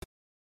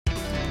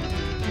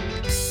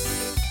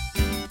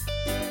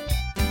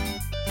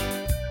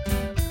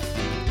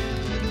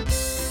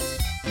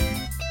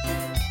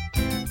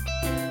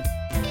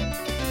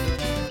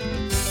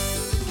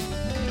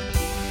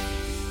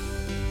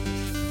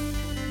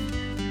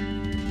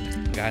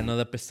Got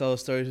another episode of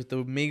Stories with the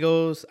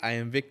Amigos. I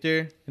am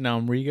Victor. And now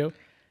I'm Rigo.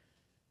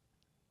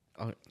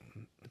 Oh,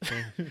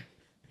 okay.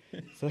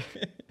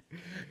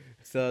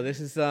 so this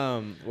is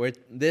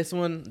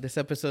this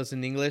episode's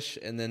in English,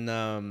 and then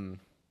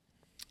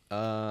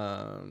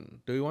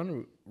do we want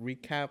to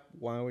recap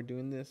why we're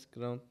doing this?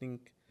 'Cause I don't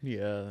think.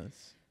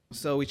 Yes.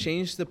 So we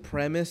changed the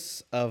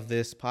premise of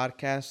this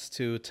podcast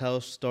to tell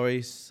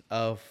stories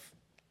of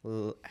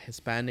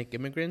Hispanic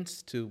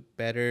immigrants to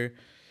better,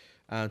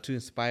 to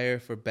inspire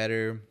for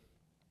better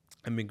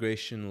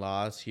immigration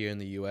laws here in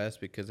the U.S.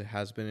 because it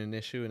has been an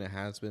issue and it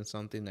has been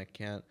something that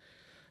can't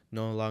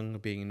no longer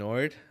be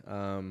ignored.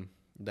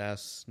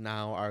 That's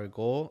now our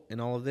goal in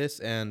all of this,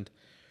 and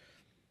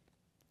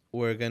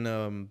we're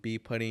gonna be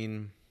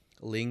putting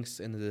links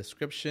in the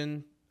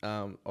description.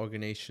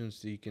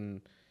 Organizations you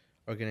can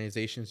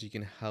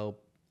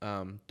help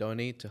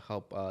donate to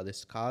help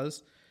this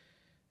cause.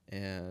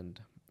 And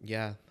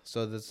yeah,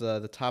 so this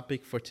the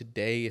topic for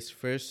today is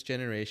first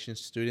generation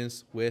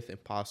students with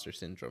imposter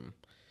syndrome.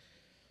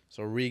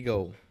 So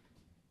Rigo,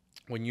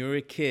 when you were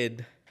a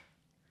kid,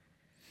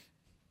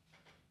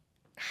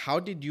 how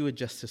did you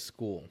adjust to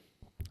school?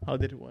 How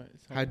did it was?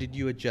 How did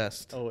you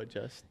adjust? Oh,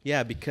 adjust.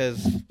 Yeah,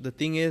 because the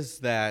thing is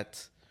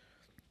that,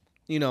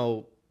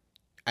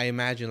 I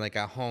imagine like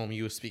at home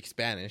you would speak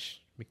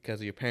Spanish because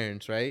of your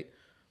parents, right?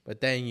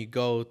 But then you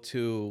go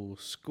to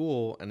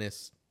school and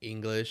it's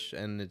English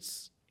and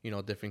it's,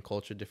 different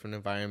culture, different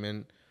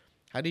environment.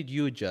 How did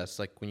you adjust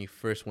like when you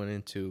first went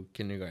into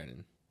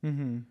kindergarten?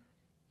 Mm-hmm.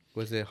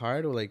 Was it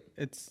hard or like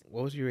It's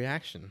what was your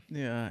reaction?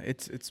 yeah.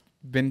 It's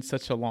been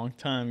such a long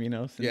time,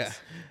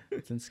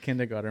 since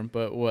kindergarten.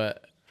 But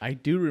what I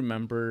do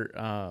remember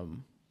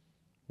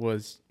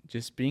was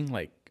just being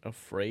like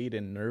afraid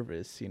and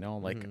nervous.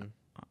 Mm-hmm.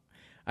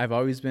 I've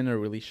always been a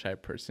really shy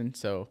person,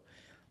 so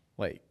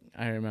like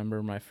I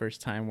remember my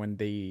first time when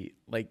they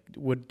like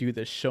would do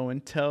the show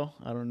and tell.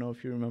 I don't know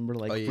if you remember,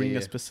 bring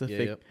a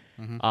specific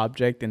Mm-hmm.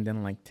 object and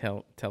then like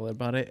tell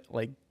about it.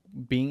 Like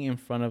being in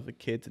front of the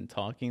kids and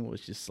talking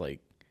was just like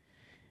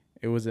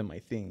it wasn't my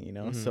thing,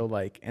 Mm-hmm. So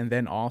like, and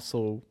then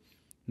also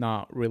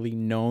not really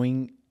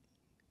knowing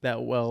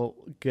that well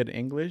good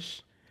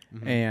English,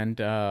 Mm-hmm.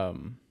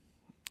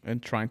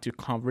 and trying to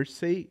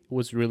conversate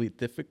was really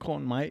difficult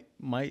in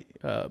my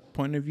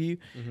point of view,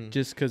 Mm-hmm.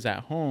 just because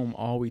at home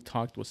all we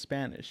talked was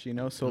Spanish, so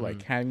Mm-hmm.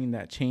 like having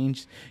that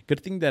change.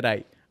 Good thing that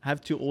I have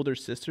two older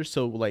sisters,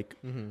 so like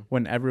Mm-hmm.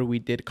 whenever we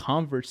did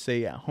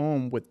conversate at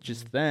home with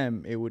just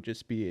them, it would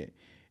just be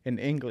in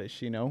English,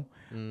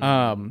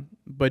 Mm-hmm.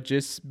 but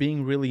just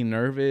being really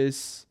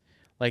nervous,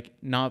 like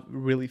not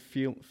really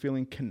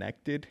feeling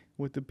connected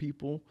with the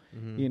people,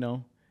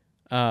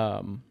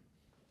 Mm-hmm.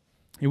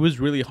 It was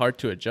really hard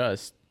to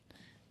adjust,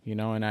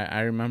 and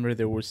I remember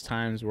there was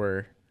times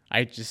where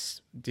I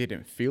just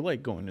didn't feel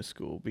like going to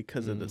school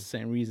because of the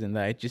same reason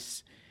that I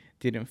just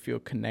didn't feel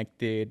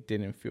connected,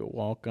 didn't feel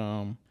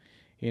welcome,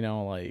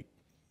 like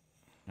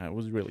I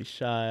was really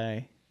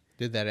shy.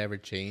 Did that ever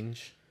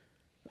change?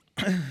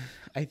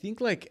 I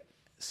think like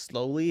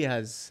slowly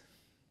as,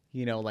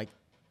 like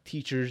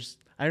teachers,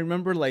 I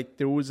remember like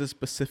there was a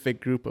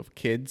specific group of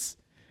kids,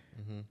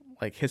 Mm-hmm.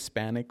 like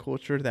Hispanic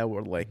culture, that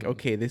were like,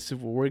 okay, this is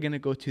we're gonna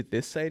go to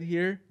this side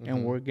here,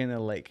 and we're gonna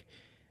like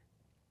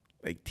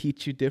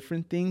teach you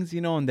different things,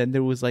 and then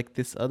there was like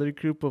this other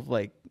group of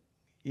like,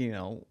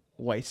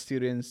 white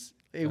students.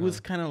 It was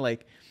kind of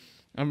like,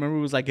 I remember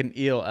it was like an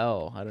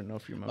ELL. I don't know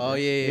if you remember. Oh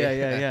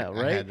yeah.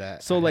 Right. I had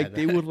that. So I like had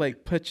they that. would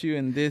like put you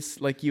in this,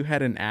 like you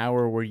had an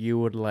hour where you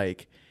would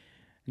like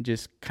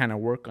just kind of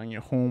work on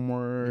your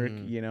homework,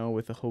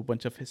 with a whole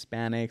bunch of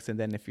Hispanics. And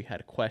then if you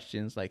had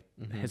questions, like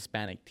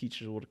Hispanic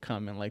teachers would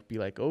come and like be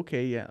like,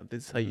 okay, yeah,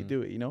 this is how you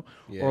do it,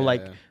 Yeah. or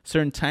like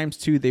certain times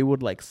too, they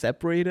would like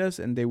separate us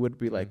and they would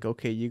be like,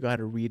 okay, you got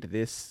to read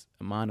this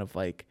amount of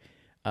like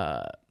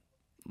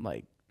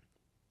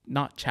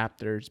not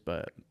chapters,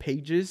 but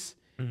pages.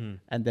 Mm-hmm.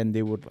 And then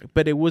they would,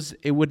 but it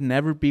would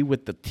never be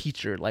with the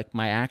teacher, like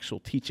my actual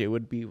teacher. It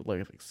would be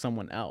like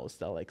someone else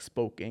that like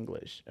spoke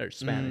English or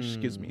Spanish,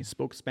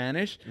 spoke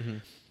Spanish. Mm-hmm.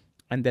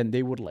 And then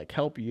they would like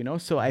help you,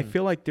 So I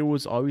feel like there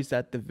was always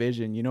that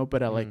division,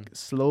 but I like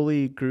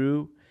slowly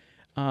grew,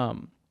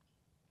 and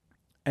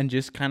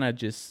just kind of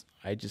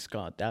I just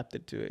got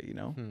adapted to it,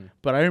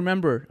 But I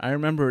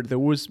remember there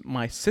was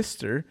my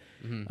sister,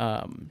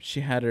 she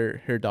had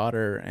her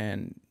daughter,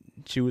 and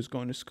she was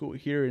going to school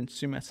here in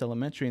Sumas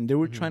Elementary, and they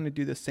were trying to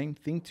do the same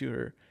thing to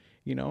her,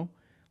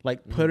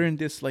 like put her in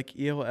this like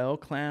ELL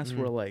class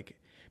where like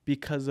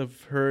because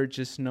of her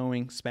just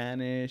knowing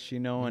Spanish,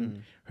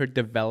 and her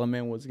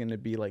development was going to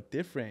be like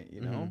different,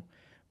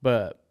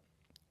 but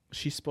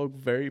she spoke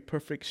very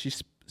perfect.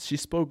 She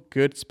spoke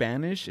good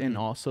Spanish and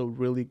also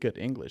really good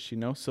English,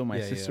 So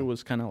my sister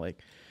was kind of like,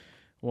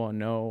 well,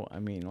 no, I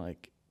mean,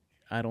 like,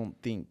 I don't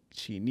think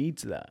she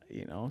needs that,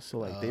 So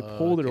like they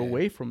pulled her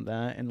away from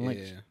that, and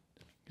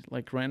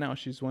like right now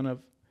she's one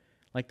of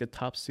like the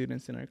top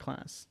students in her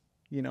class,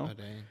 Oh,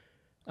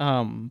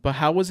 dang. But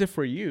how was it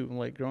for you,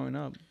 like growing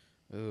up?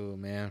 Oh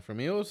man, for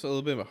me it was a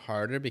little bit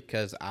harder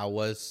because I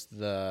was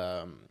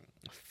the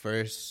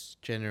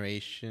first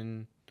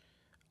generation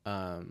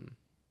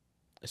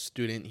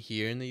student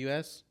here in the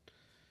U.S.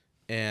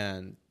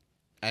 and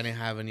I didn't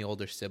have any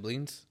older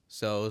siblings,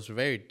 so it was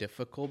very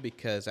difficult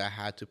because I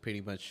had to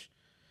pretty much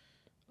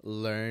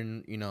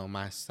learn,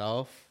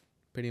 myself,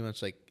 pretty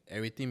much like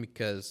everything.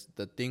 Because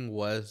the thing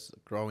was,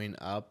 growing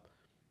up,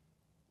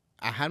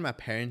 I had my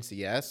parents,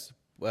 yes,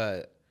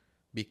 but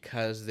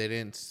because they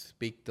didn't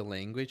speak the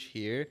language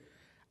here,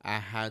 I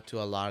had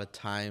to a lot of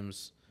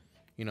times,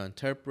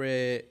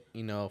 interpret,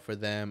 for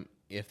them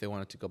if they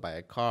wanted to go buy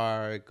a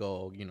car,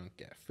 go,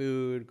 get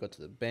food, go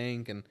to the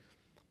bank, and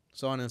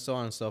so on and so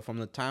on. So from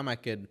the time I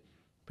could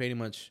pretty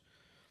much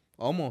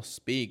almost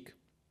speak,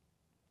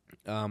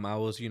 I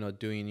was,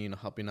 doing,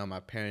 helping out my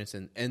parents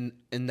and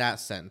in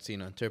that sense,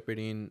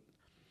 interpreting.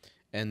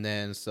 And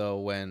then so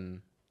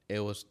when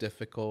it was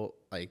difficult,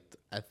 like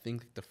I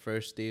think the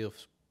first day of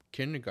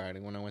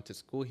kindergarten when I went to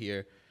school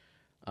here,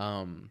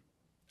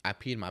 I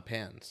peed my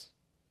pants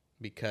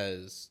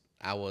because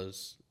I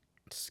was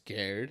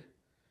scared.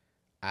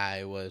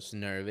 I was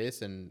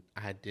nervous and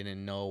I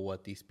didn't know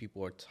what these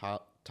people were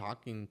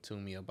talking to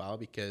me about,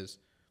 because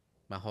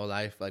my whole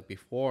life, like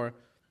before,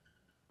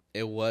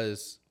 it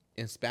was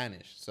in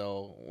Spanish.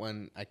 So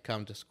when I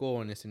come to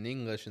school and it's in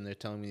English and they're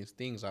telling me these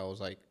things, I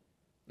was like,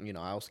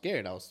 I was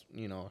scared. I was,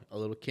 a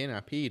little kid and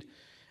I peed.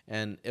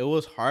 And it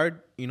was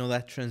hard,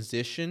 that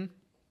transition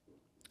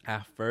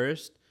at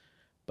first.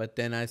 But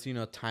then as,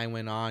 time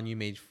went on, you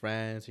made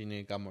friends,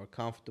 you got more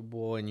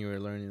comfortable and you were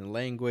learning the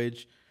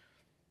language.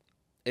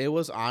 It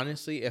was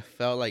honestly, it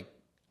felt like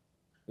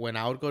when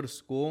I would go to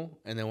school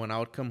and then when I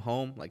would come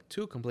home, like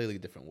two completely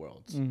different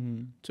worlds.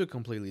 Mm-hmm. Two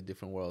completely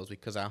different worlds.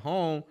 Because at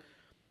home,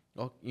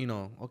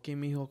 okay,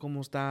 mijo,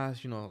 ¿cómo estás?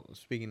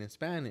 Speaking in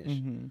Spanish.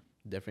 Mm-hmm.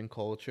 Different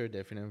culture,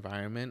 different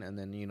environment. And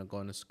then,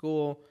 going to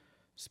school,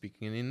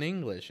 speaking in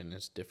English. And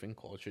it's different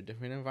culture,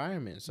 different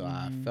environment. So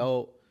I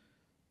felt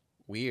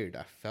weird.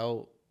 I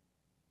felt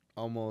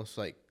almost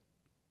like,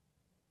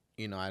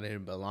 I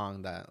didn't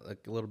belong, that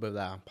like a little bit of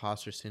that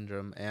imposter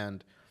syndrome.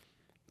 And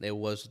it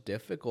was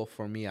difficult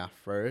for me at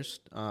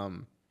first.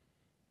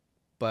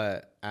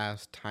 But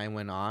as time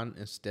went on,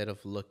 instead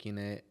of looking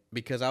at,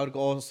 because I would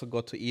also go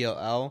to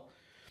ELL.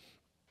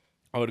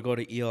 I would go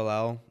to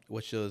ELL,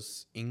 which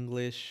was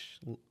English.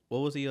 What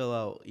was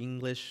ELL?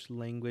 English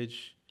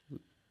language.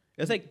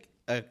 It's like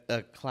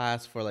a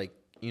class for like,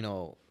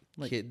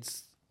 like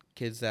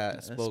kids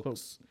that spoke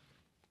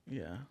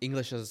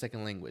English as a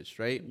second language,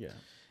 right? Yeah.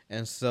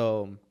 And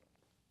so,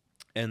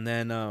 and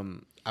then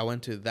I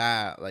went to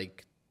that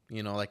like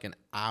an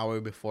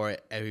hour before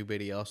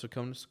everybody else would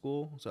come to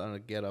school. So I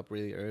would get up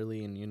really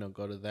early and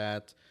go to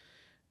that.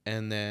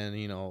 And then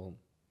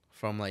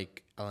from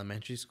like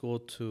elementary school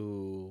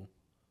to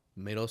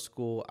middle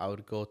school, I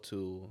would go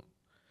to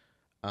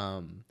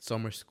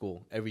summer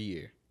school every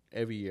year.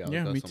 Every year I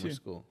would go to summer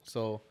school.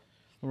 So,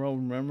 well,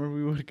 remember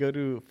we would go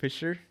to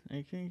Fisher?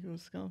 I think it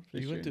was called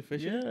Fisher. You went to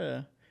Fisher?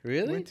 Yeah.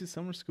 Really? We went to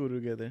summer school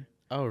together.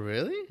 Oh,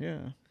 really?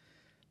 Yeah.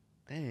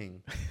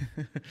 Dang.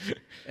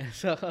 And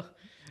so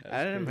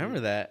I didn't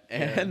remember that.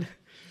 Yeah.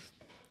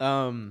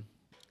 And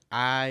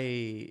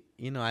I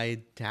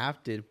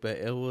adapted, but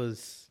it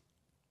was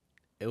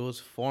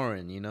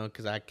foreign,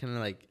 because I kind of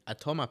like, I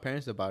told my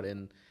parents about it,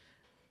 and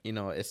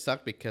it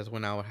sucked because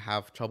when I would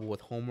have trouble with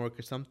homework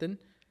or something,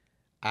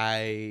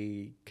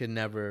 I could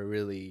never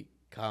really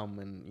come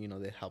and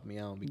they'd help me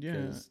out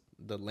because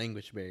the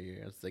language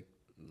barrier. It's like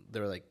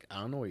they're like, I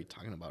don't know what you're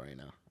talking about right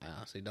now. I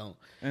honestly don't.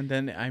 And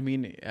then I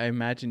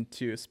imagine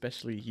too,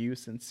 especially you,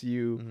 since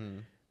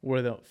you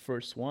were the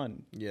first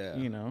one. Yeah.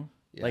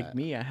 Like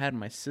me, I had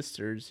my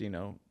sisters,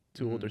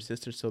 two older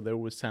sisters, so there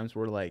was times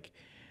where like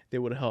they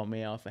would help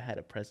me out if I had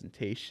a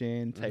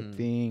presentation type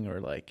thing, or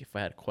like if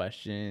I had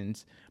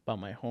questions about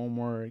my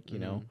homework,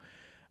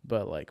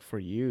 But like for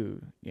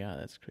you, yeah,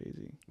 that's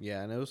crazy.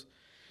 Yeah, and it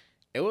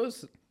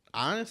was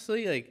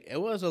honestly like it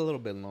was a little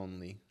bit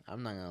lonely.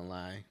 I'm not gonna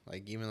lie.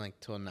 Like even like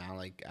till now,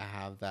 like I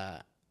have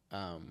that.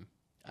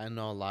 I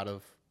know a lot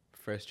of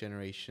first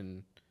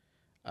generation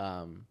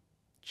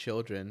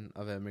children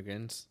of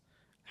immigrants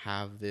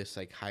have this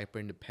like hyper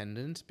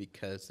independence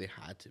because they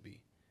had to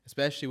be,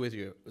 especially with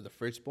the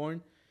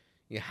firstborn.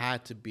 You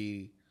had to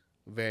be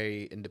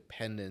very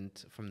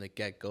independent from the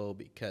get go,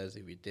 because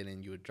if you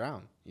didn't, you would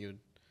drown. It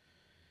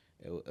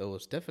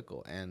was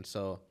difficult, and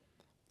so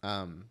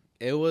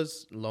it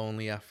was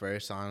lonely at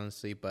first,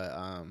 honestly. But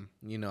I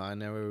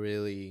never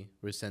really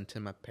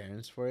resented my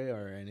parents for it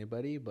or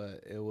anybody.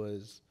 But it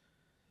was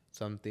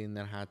something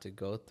that I had to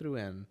go through,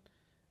 and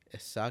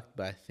it sucked.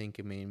 But I think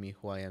it made me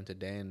who I am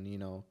today,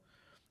 and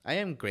I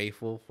am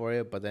grateful for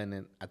it. But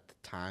then at the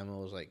time, I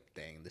was like,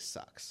 "Dang, this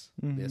sucks.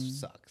 This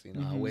sucks."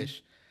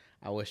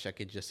 I wish I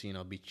could just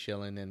be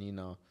chilling,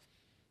 and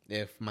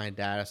if my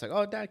dad was like,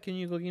 "Oh, Dad, can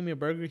you go give me a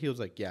burger?" He was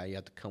like, "Yeah, you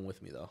have to come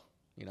with me though."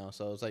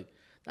 So it was like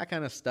that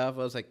kind of stuff. I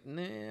was like,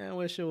 "Nah, I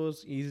wish it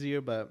was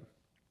easier," but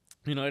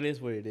it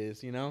is what it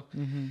is,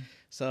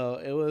 So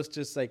it was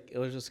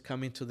just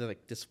coming to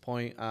this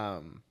point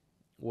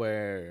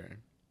where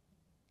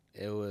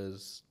it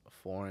was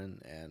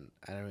foreign, and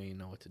I didn't really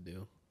know what to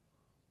do.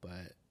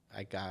 But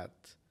I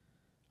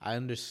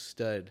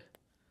understood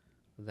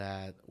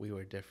that we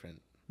were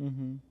different.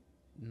 Mm-hmm.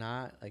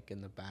 Not like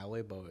in the bad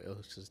way, but it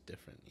was just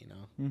different, you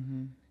know?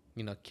 Mm-hmm.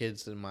 You know,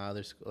 kids in my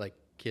other school, like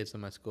kids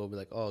in my school, be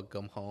like, "Oh,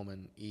 come home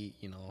and eat,"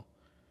 you know,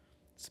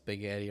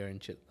 spaghetti or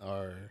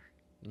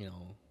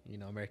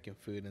American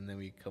food, and then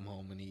we come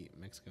home and eat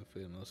Mexican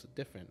food, and it was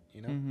different,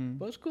 you know. Mm-hmm.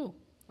 But it was cool.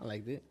 I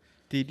liked it.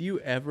 Did you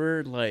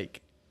ever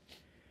like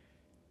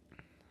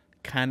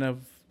kind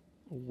of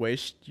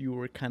wished you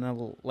were kind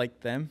of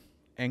like them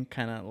and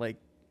kind of like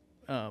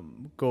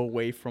go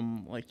away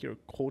from like your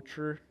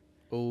culture?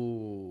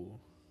 Oh,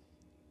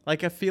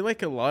 Like I feel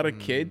like a lot of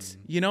kids,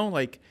 you know,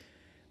 like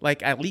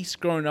at least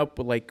growing up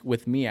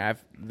with me,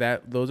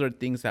 those are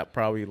things that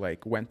probably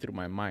like went through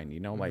my mind, you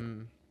know, like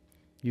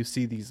you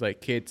see these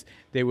like kids,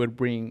 they would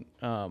bring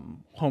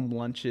home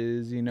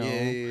lunches, you know,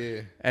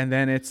 yeah. and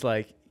then it's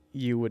like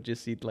you would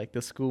just eat like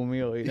the school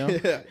meal, you know.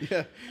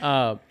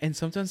 Yeah. And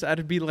sometimes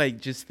I'd be like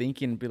just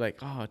thinking, be like,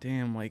 oh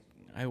damn, like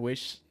I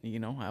wish, you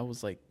know, I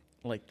was like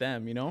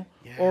them, you know.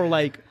 Yeah.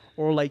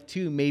 Or like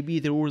too, maybe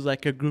there was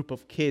like a group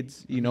of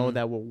kids, you know,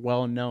 that were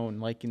well known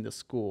like in the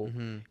school,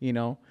 you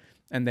know,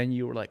 and then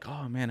you were like,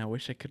 oh man, I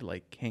wish I could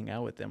like hang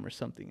out with them or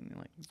something. And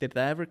like, did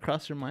that ever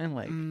cross your mind?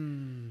 Like,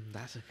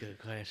 That's a good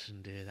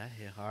question, dude. That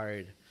hit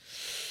hard.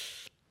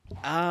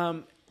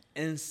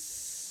 In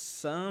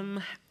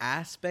some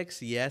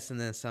aspects, yes, and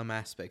then some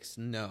aspects,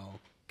 no.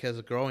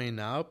 Because growing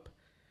up,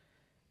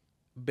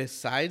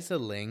 besides the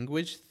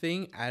language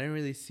thing, I didn't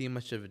really see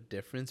much of a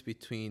difference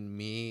between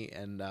me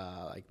and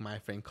like my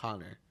friend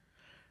Connor,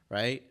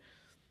 right?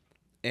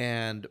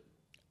 And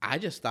I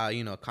just thought,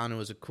 you know, Connor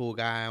was a cool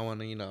guy. I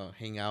want to, you know,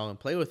 hang out and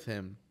play with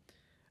him.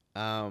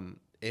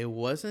 It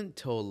wasn't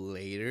till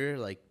later,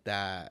 like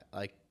that,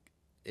 like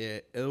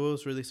it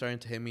was really starting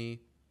to hit me.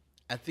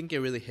 I think it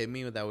really hit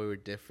me that we were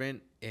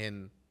different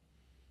in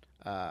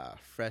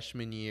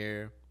freshman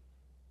year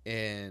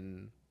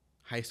in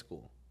high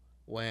school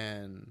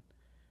when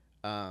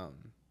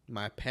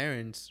my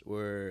parents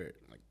were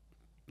like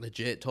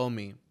legit told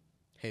me,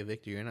 "Hey,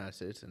 Victor, you're not a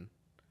citizen."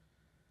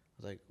 I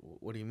was like,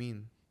 "What do you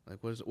mean? Like,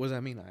 what does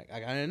that mean?" I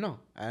didn't know.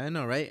 I didn't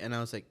know, right? And I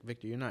was like,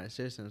 "Victor, you're not a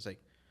citizen." It's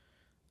like,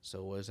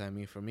 so what does that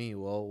mean for me?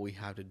 Well, we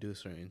have to do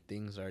certain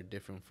things that are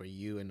different for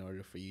you in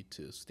order for you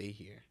to stay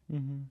here.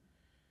 mm-hmm.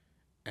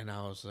 And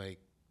I was like,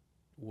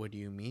 what do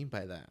you mean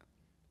by that?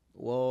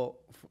 Well,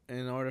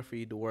 in order for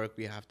you to work,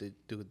 we have to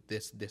do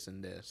this, this,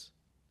 and this.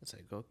 It's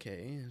like,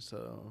 okay.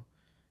 So,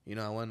 you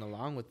know, I went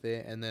along with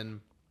it. And then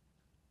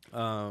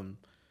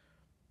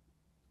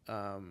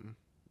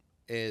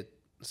it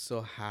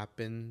so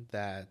happened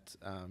that,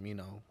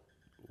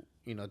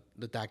 the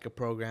DACA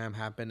program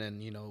happened.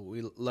 And, you know,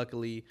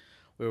 luckily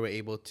we were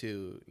able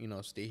to, you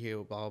know, stay here,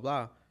 blah, blah,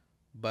 blah.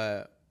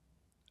 But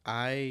did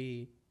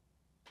I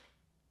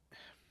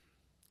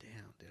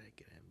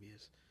get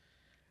envious?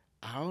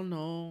 I don't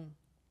know.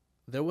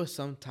 There was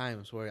some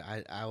times where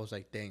I was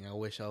like, dang, I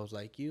wish I was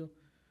like you.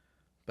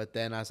 But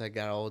then as I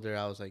got older,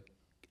 I was like,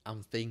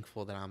 I'm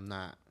thankful that I'm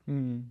not.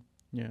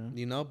 Yeah.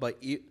 You know,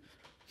 but in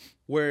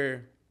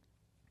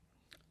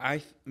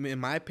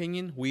my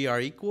opinion, we are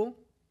equal,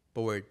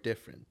 but we're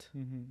different.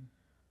 Mm-hmm.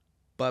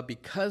 But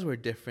because we're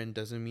different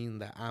doesn't mean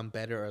that I'm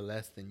better or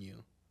less than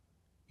you.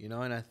 You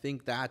know, and I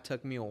think that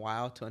took me a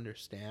while to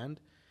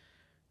understand.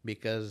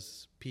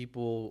 Because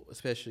people,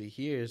 especially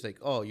here, is like,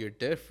 oh, you're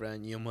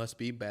different. You must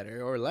be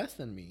better or less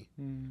than me.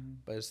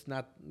 But it's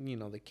not, you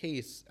know, the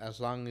case. As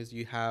long as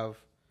you have,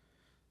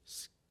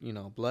 you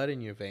know, blood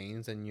in your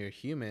veins and you're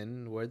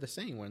human, we're the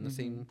same. We're in the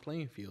same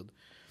playing field.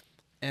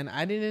 And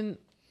I didn't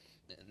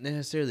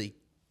necessarily,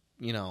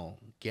 you know,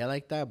 get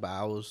like that.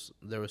 But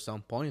there were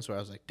some points where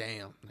I was like,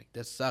 damn, like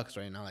this sucks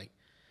right now. Like,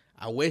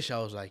 I wish I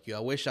was like you.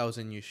 I wish I was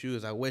in your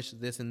shoes. I wish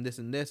this and this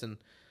and this. And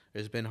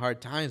there's been hard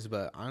times.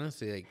 But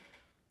honestly, like,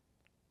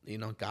 you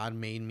know, God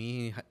made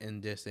me in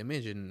this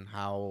image and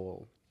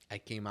how I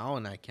came out,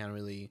 and I can't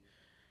really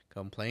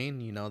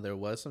complain. You know, there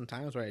was some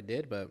times where I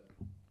did, but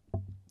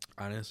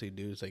honestly,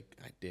 dude, it's like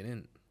I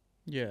didn't.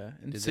 Yeah,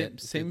 and Did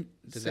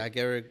that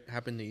ever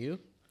happen to you?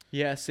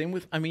 Yeah, same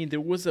with. I mean, there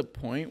was a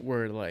point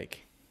where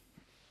like,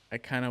 I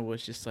kind of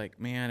was just like,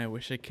 man, I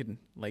wish I could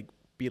like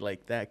be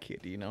like that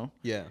kid, you know?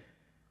 Yeah.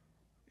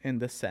 In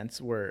the sense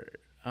where,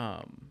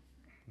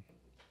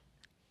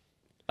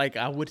 like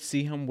I would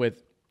see him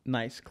with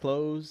nice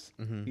clothes,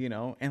 you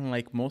know, and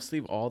like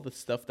mostly all the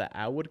stuff that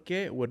I would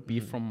get would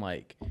be from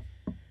like,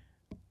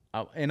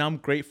 and I'm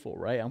grateful,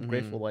 right? I'm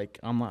grateful. Like,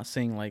 I'm not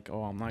saying like,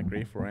 oh, I'm not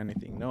grateful or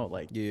anything. No,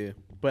 like, Yeah.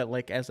 but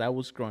like as I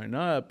was growing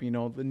up, you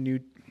know, the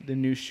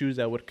new shoes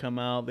that would come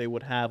out, they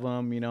would have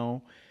them, you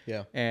know.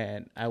 Yeah.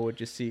 And I would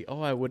just see,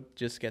 oh, I would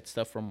just get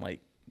stuff from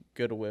like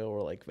Goodwill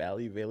or like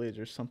Valley Village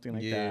or something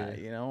like that,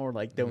 you know, or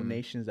like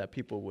donations that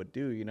people would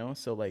do, you know.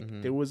 So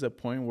like there was a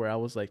point where I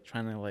was like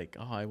trying to like,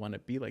 oh, I want to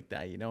be like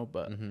that, you know.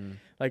 But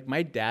like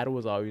my dad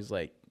was always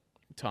like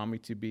taught me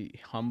to be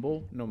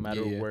humble no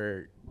matter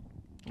where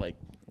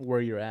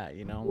you're at,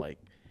 you know, like,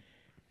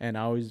 and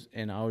always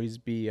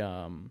be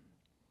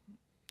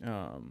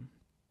um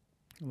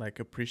like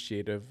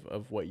appreciative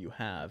of what you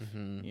have,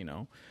 Mm-hmm. you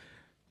know.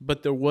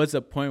 But there was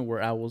a point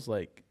where I was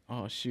like,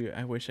 oh shoot,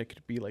 I wish I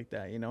could be like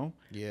that, you know.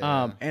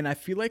 Yeah. And I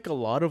feel like a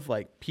lot of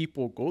like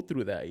people go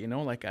through that, you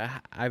know. Like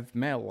I've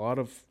met a lot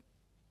of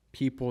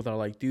people that are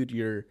like, dude,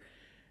 you're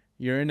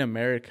in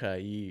America,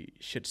 you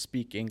should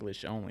speak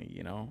English only,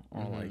 you know,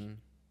 or like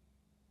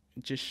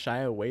Mm-hmm. just shy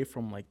away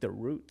from like the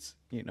roots,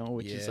 you know,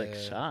 which is like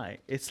Yeah. shy.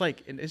 It's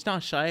like it's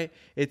not shy.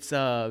 It's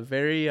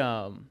very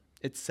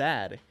it's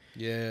sad,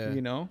 Yeah.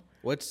 you know.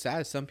 What's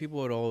sad, some people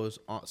would always,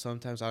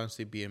 sometimes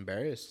honestly be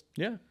embarrassed.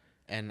 Yeah.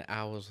 And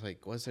I was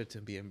like, what's there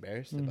to be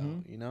embarrassed Mm-hmm.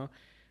 about, you know?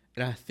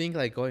 And I think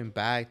like going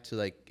back to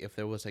like if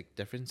there was like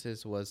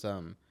differences was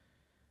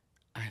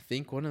I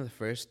think one of the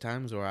first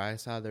times where I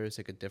saw there was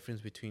like a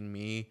difference between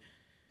me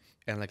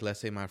and like let's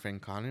say my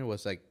friend Connor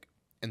was like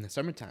in the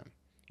summertime.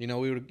 You know,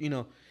 we would, you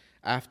know,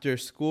 after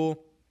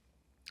school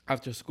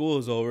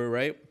is over,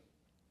 right?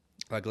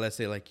 Like let's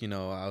say like, you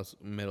know, I was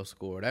middle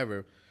school or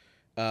whatever.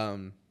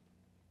 Um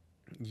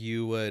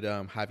you would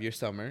have your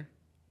summer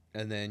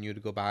and then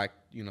you'd go back,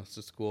 you know,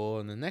 to school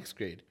in the next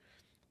grade.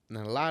 And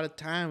a lot of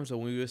times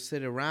when we would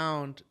sit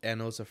around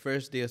and it was the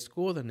first day of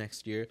school the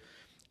next year,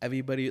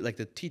 everybody, like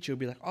the teacher would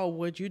be like, oh,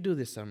 what'd you do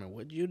this summer?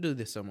 What'd you do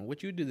this summer?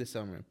 What'd you do this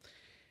summer?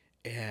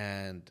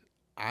 And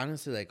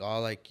honestly, like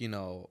all like, you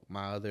know,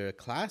 my other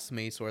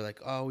classmates were like,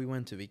 oh, we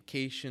went to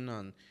vacation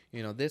on,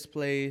 you know, this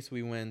place.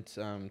 We went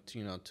to,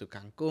 you know, to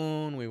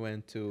Cancun. We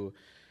went to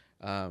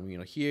you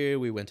know, here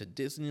we went to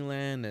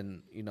Disneyland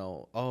and, you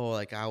know, oh,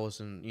 like I was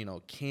in, you know,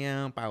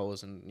 camp. I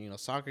was in, you know,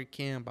 soccer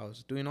camp. I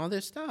was doing all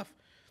this stuff.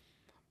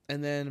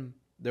 And then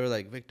they were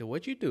like, Victor,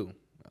 what'd you do?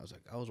 I was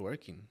like, I was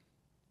working.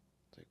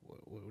 It's like,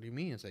 what do you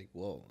mean? It's like,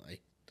 well,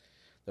 like,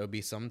 there would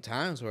be some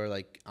times where,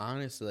 like,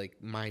 honestly, like,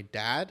 my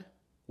dad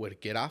would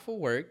get off of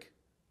work,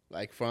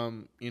 like,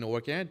 from, you know,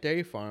 working at a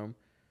dairy farm,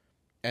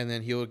 and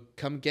then he would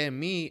come get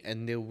me,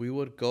 and then we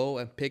would go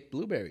and pick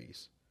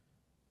blueberries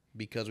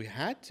because we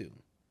had to.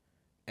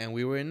 And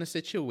we were in a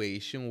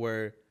situation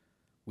where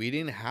we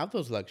didn't have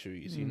those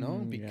luxuries, you know,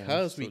 Yeah,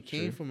 because so we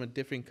came true. from a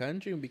different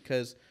country and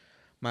because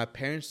my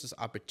parents'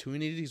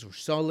 opportunities were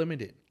so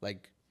limited.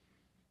 Like,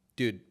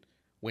 dude,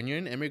 when you're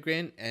an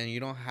immigrant and you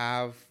don't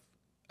have,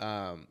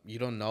 you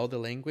don't know the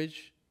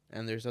language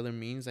and there's other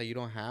means that you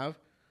don't have,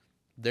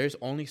 there's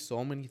only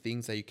so many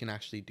things that you can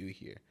actually do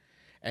here.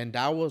 And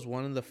that was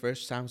one of the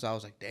first times I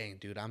was like, dang,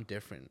 dude, I'm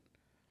different.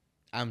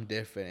 I'm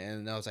different.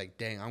 And I was like,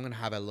 dang, I'm going to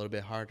have it a little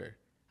bit harder.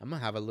 I'm going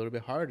to have it a little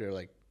bit harder.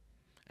 Like,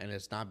 and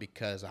it's not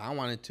because I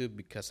wanted to,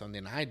 because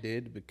something I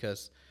did,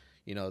 because,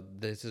 you know,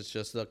 this is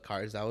just the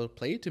cards that was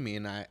played to me.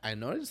 And I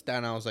noticed that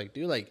and I was like,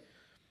 dude, like,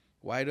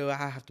 why do I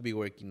have to be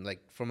working? Like,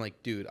 from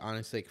like, dude,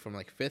 honestly, like, from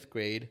like fifth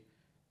grade,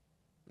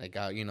 like,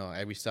 you know,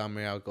 every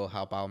summer I would go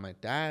help out my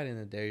dad in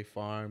the dairy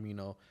farm, you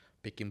know,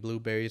 picking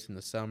blueberries in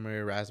the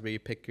summer, raspberry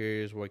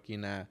pickers,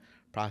 working at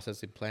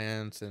processing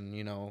plants, and,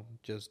 you know,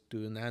 just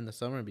doing that in the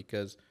summer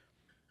because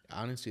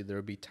honestly, there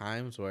would be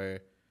times where,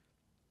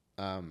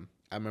 I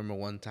remember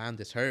one time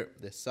this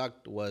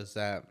sucked was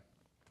that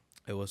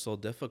it was so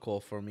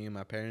difficult for me and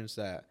my parents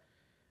that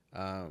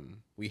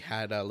we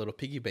had a little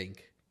piggy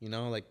bank, you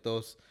know, like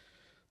those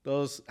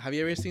have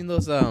you ever seen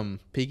those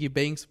piggy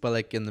banks but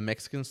like in the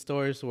Mexican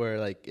stores where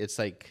like it's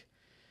like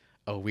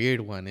a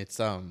weird one. It's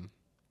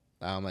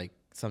like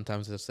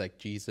sometimes it's like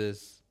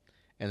Jesus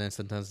and then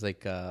sometimes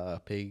like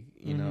a pig,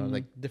 you know, Mm-hmm.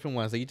 like different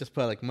ones that you just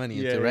put like money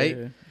Yeah, into, yeah, right?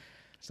 yeah.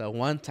 So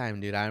one time,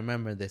 dude, I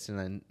remember this,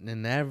 and I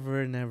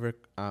never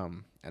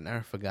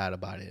forgot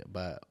about it.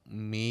 But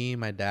me,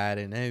 my dad,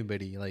 and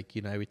everybody, like,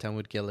 you know, every time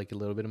we'd get like a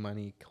little bit of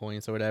money,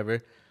 coins or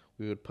whatever,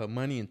 we would put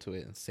money into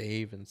it and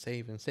save and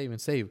save and save and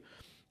save.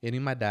 And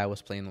even my dad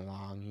was playing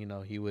along. You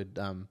know, he would,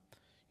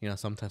 you know,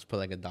 sometimes put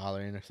like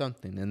 $1 in or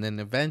something, and then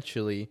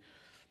eventually,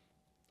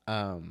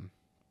 um,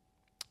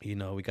 you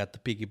know, we got the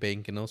piggy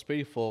bank, and it was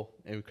pretty full,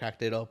 and we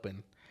cracked it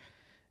open,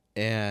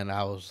 and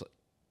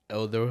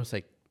oh, there was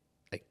like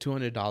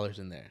 $200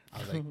 in there. I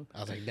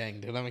was like,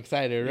 dang, dude, I'm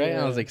excited, right?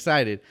 I was Yeah.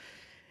 excited.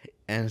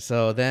 And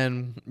so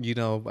then, you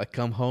know, I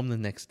come home the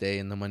next day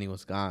and the money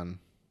was gone.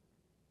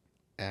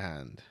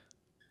 And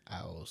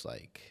I was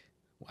like,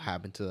 what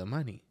happened to the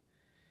money?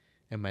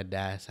 And my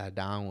dad sat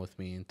down with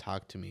me and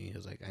talked to me. He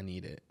was like, I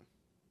need it.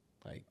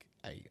 Like,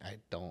 I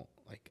don't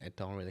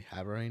really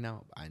have it right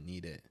now. But I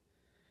need it.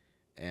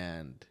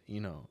 And,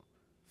 you know,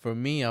 for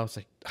me, I was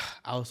like,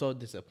 I was so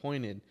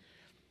disappointed.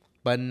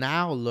 But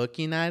now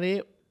looking at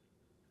it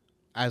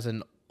as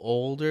an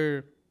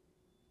older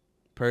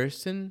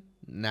person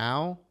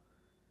now,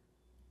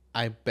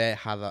 I bet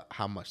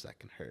how much that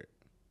can hurt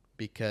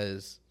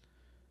because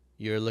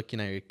you're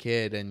looking at your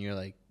kid and you're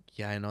like,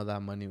 yeah, I know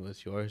that money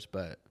was yours,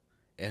 but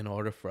in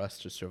order for us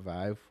to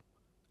survive,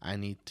 I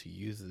need to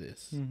use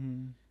this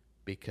Mm-hmm.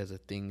 because the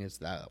thing is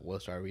that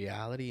was our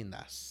reality and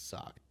that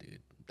sucked, dude.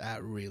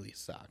 That really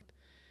sucked,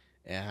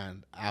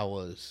 and I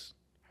was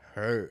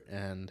hurt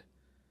and.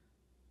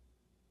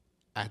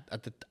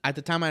 At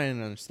the time, I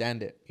didn't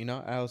understand it. You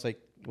know, I was like,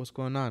 "What's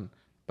going on?"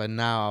 But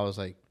now I was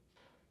like,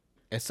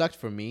 "It sucked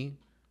for me,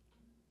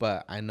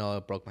 but I know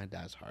it broke my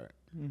dad's heart.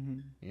 Mm-hmm.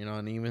 You know,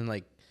 and even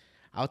like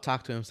I'll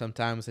talk to him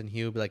sometimes, and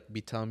he'll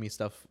be telling me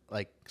stuff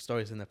like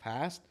stories in the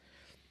past,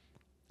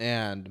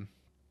 and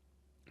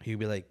he'll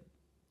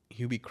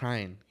be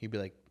crying. He'd be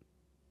like,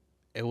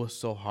 it was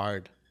so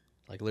hard.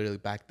 Like literally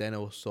back then, it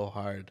was so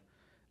hard.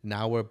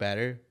 Now we're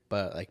better,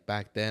 but like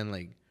back then,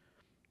 like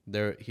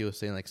he was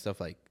saying like stuff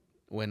like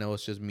when it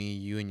was just me,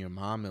 you, and your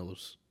mom, it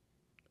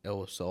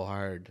was so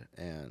hard,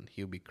 and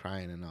he'll be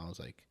crying, and I was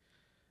like,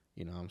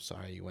 I'm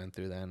sorry you went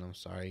through that, and I'm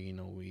sorry,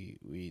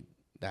 we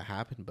that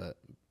happened, but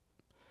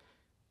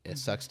it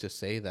sucks to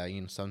say that,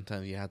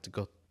 sometimes you have to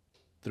go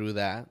through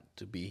that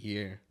to be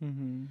here.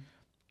 Mm-hmm.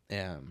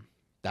 And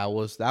that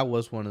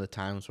was one of the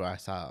times where I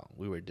saw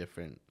we were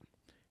different.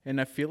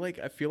 And I feel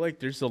like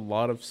there's a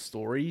lot of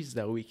stories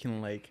that we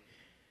can like,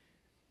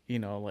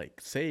 like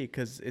say,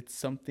 because it's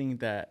something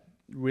that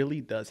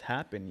really does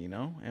happen,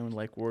 and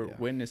like we're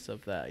witness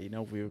of that,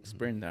 we've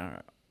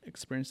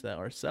experienced that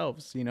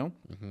ourselves,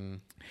 Mm-hmm.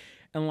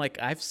 And like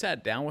I've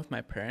sat down with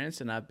my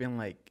parents and I've been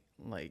like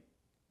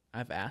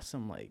I've asked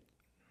them like,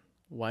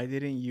 why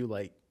didn't you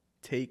like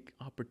take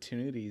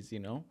opportunities,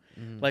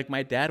 Mm-hmm. Like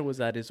my dad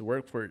was at his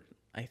work for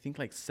I think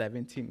like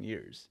 17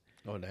 years.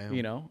 Oh damn.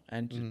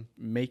 And Mm-hmm.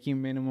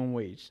 making minimum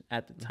wage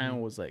at the time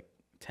Mm-hmm. was like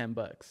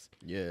 $10.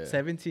 Yeah.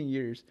 17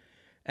 years.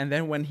 And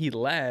then when he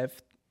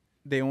left,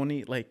 he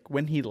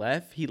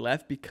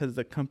left because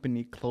the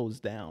company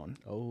closed down.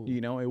 Oh.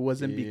 It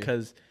wasn't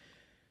because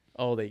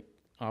they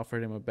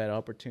offered him a better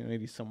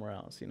opportunity somewhere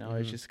else, Mm-hmm.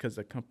 It's just because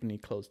the company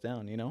closed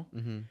down,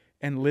 Mm-hmm.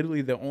 And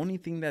literally the only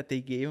thing that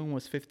they gave him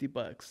was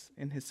 $50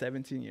 in his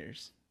 17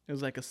 years. It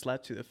was like a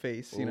slap to the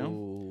face,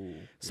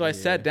 So I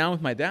sat down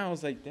with my dad. I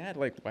was like, Dad,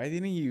 like, why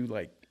didn't you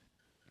like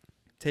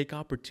take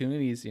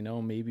opportunities,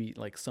 maybe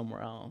like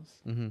somewhere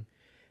else? Mm-hmm.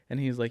 And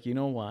he's like, you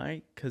know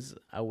why? Because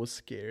I was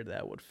scared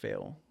that I would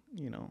fail,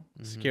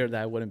 Mm-hmm. scared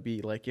that I wouldn't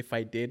be like, if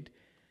I did,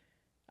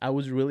 I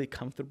was really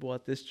comfortable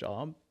at this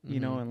job,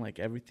 Mm-hmm. and like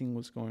everything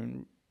was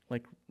going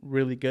like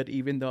really good,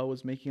 even though I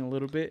was making a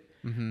little bit.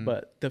 Mm-hmm.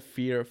 But the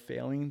fear of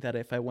failing, that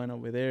if I went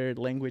over there,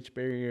 language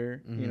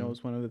barrier, Mm-hmm.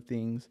 was one of the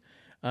things.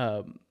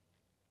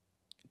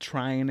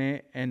 Trying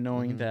it and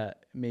knowing Mm-hmm.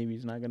 that maybe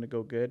it's not going to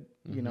go good,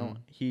 Mm-hmm.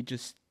 he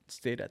just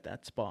stayed at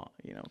that spot,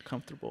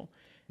 comfortable.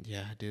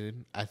 Yeah,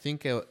 dude. I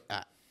think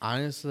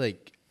honestly,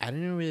 like, I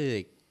didn't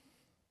really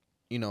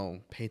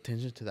like, pay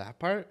attention to that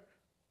part,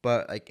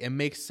 but like it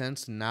makes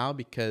sense now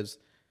because,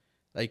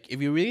 like,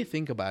 if you really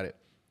think about it,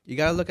 you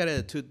gotta look at it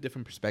at two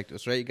different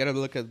perspectives, right? You gotta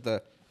look at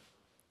the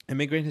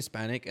immigrant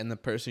Hispanic and the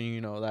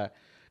person that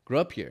grew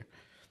up here.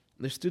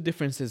 There's two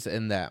differences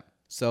in that.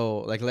 So,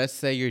 like, let's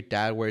say your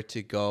dad were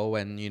to go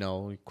and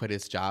quit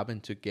his job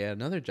and to get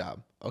another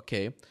job.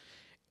 Okay,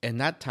 in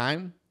that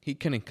time he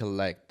couldn't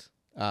collect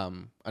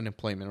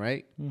unemployment,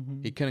 right?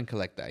 Mm-hmm. He couldn't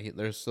collect that.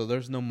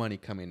 There's no money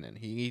coming in.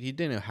 He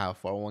didn't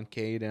have 401k.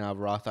 He didn't have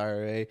Roth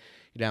IRA.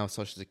 He didn't have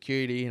Social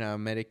Security. He didn't have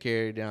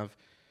Medicare. He didn't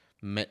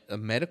have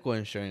medical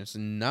insurance.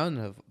 None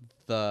of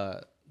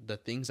the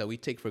things that we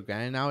take for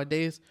granted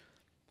nowadays,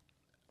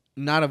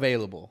 not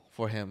available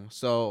for him.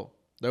 So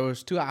there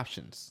was two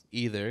options.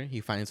 Either he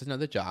finds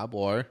another job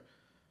or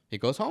he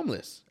goes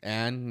homeless.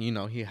 And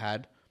he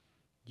had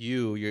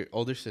your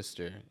older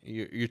sister,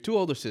 your two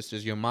older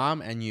sisters, your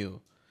mom and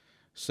you.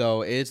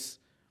 So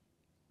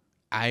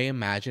I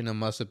imagine it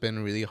must have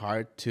been really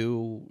hard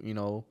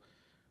to,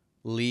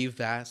 leave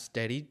that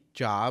steady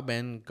job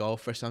and go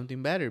for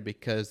something better.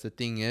 Because the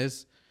thing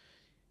is,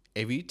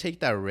 if you take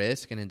that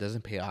risk and it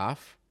doesn't pay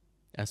off,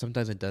 and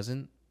sometimes it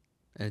doesn't,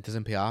 and it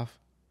doesn't pay off,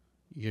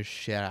 you're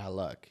shit out of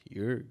luck.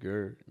 Your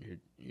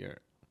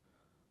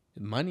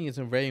money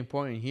isn't very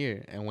important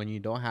here. And when you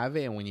don't have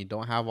it, and when you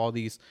don't have all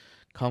these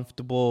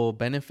comfortable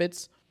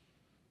benefits,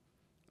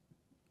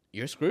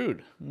 you're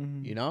screwed.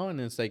 Mm-hmm.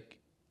 And it's like,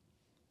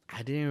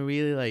 I didn't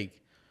really like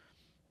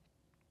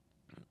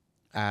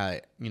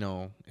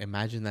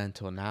imagine that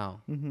until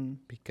now. Mm-hmm.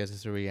 Because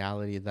it's a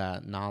reality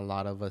that not a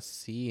lot of us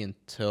see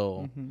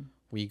until Mm-hmm.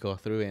 we go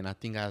through it. And I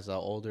think as the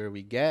older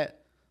we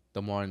get,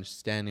 the more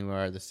understanding we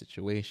are of the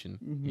situation.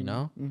 Mm-hmm.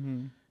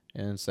 Mm-hmm.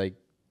 And it's like,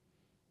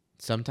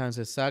 sometimes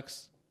it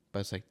sucks, but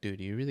it's like,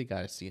 dude, you really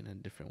got to see it in a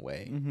different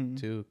way Mm-hmm.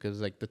 too.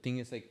 Because like the thing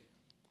is, like,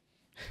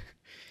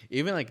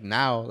 even like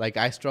now, like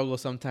I struggle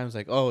sometimes,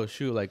 like, oh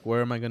shoot, like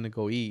where am I gonna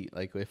go eat,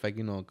 like if I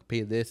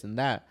pay this and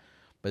that.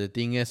 But the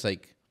thing is,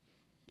 like,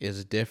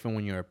 it's different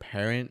when you're a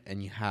parent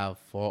and you have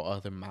 4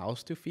 other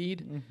mouths to feed,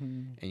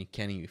 Mm-hmm. and you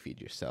can't even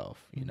feed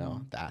yourself.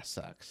 That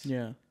sucks.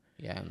 Yeah.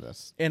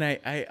 And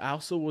I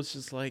also was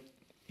just like,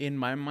 in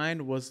my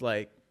mind was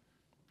like,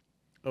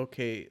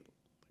 okay,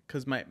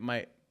 because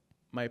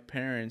my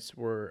parents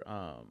were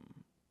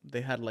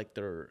they had like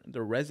their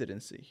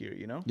residency here,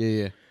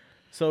 yeah.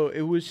 So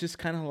it was just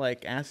kind of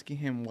like asking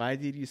him, why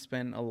did you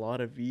spend a lot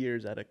of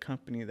years at a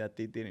company that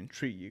they didn't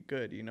treat you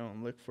good,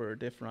 and look for a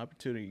different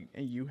opportunity,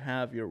 and you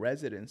have your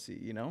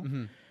residency,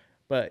 Mm-hmm.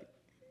 But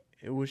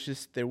it was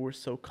just, they were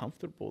so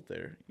comfortable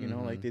there,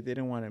 Mm-hmm. like they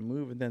didn't want to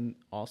move. And then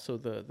also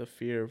the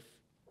fear of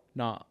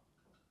not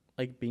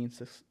like being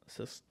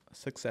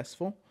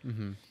successful.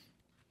 Mm-hmm.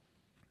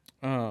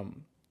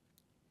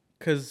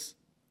 Because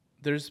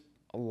there's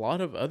a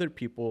lot of other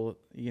people,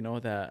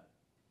 that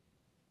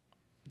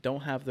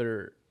don't have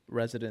their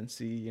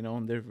residency,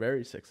 and they're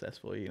very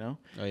successful. Oh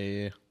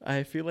yeah.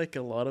 I feel like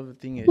a lot of the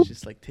thing is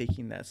just like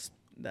taking that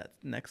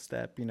next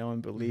step,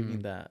 and believing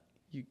Mhm. that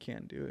you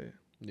can do it.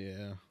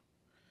 Yeah.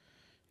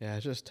 Yeah,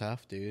 it's just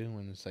tough, dude.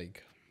 When it's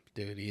like,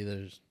 dude,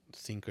 either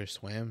sink or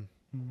swim.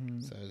 Mm-hmm.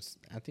 So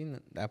I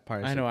think that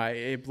part is I know.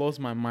 It blows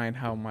my mind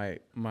how my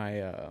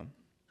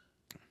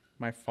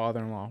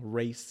father-in-law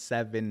raised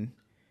 7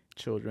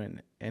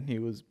 children, and he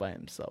was by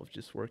himself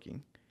just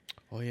working.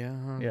 Oh yeah.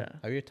 Huh? Yeah.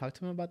 Have you ever talked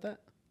to him about that?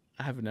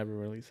 I have never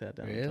really sat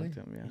down Really? and talked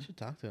to him. Yeah. You should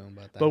talk to him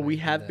about that. But how we he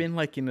did have that. been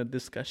like in a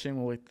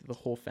discussion with the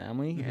whole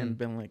family Mhm. and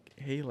been like,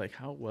 hey, like,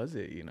 how was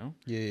it?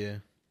 Yeah.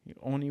 You're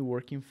only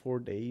working 4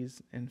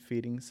 days and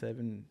feeding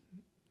 7.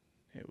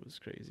 It was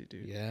crazy,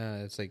 dude. Yeah.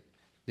 It's like,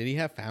 did he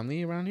have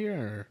family around here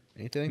or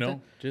anything like that?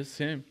 No, just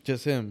him.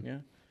 Just him. Yeah.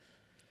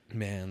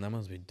 Man, that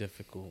must be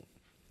difficult.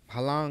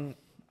 How long?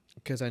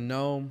 Because I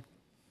know.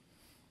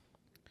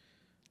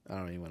 I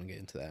don't even want to get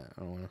into that.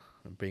 I don't want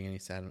to bring any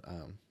sad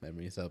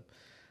memories up.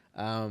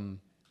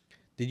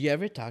 Did you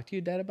ever talk to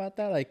your dad about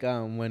that? Like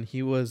when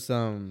he was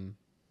going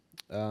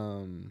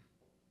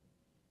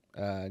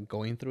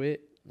through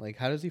it. Like,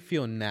 how does he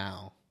feel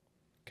now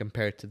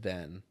compared to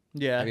then?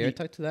 Yeah. Have you ever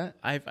talked to that?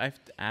 I've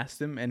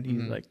asked him, and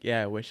he's Mhm. like,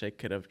 yeah, I wish I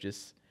could have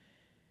just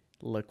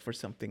looked for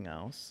something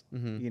else.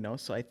 Mm-hmm.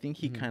 So I think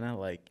he Mhm. kind of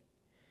like,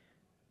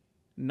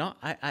 not,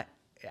 I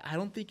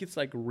don't think it's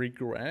like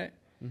regret,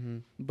 Mm-hmm.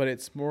 but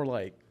it's more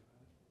like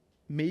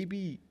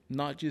maybe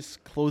not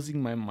just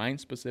closing my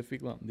mind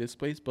specifically on this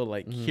place, but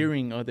like Mhm.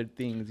 hearing other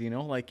things,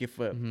 like if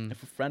Mhm. a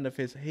friend of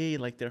his, hey,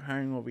 like they're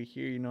hiring over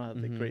here,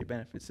 have the Mhm. great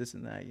benefits, this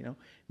and that,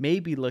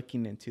 maybe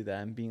looking into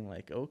that and being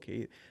like,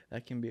 okay,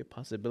 that can be a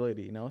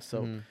possibility,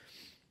 so. Mhm.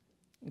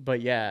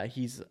 But yeah,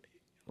 he's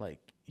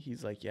like,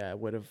 yeah, I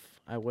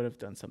would have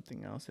done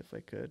something else if I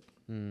could.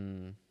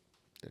 Mm.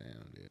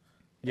 Damn, dude.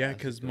 Yeah, That's a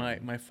because good my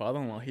one. my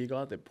father-in-law, he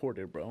got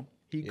deported, bro.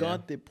 He Yeah.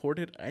 got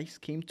deported. ICE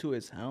came to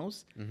his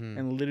house Mm-hmm.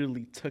 and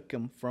literally took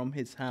him from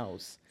his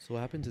house. So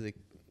what happened to the?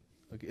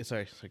 Okay,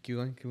 sorry. Keep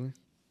going. Keep going.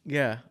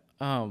 Yeah.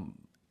 And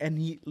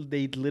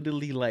they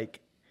literally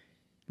like,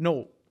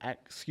 no,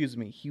 excuse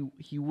me.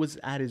 He was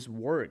at his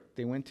work.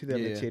 They went to the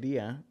Yeah.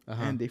 lecheria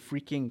Uh-huh. and they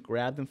freaking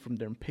grabbed him from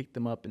there and picked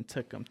him up and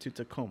took him to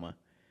Tacoma.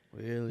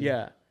 Really?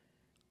 Yeah.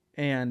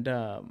 And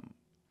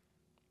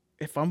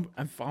if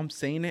I'm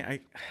saying it,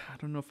 I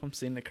don't know if I'm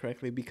saying it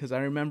correctly, because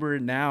I remember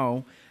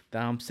now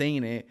that I'm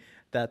saying it,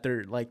 that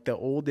they're like, the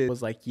oldest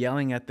was like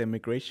yelling at the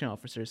immigration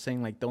officer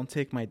saying like, don't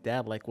take my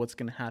dad, like what's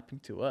gonna happen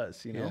to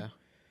us, Yeah.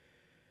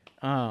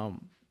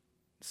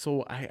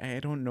 So I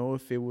don't know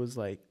if it was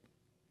like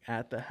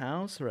at the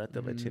house or at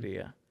the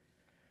lecheria.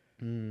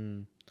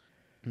 Mm.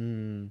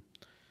 Mm.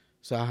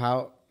 So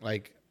how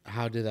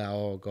did that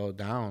all go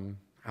down?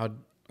 I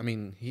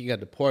mean, he got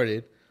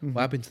deported. Mhm.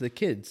 What happened to the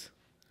kids?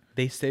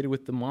 They stayed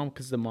with the mom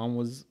because the mom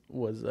was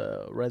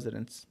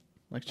residence,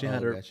 like she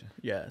had her. Gotcha.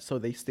 Yeah, so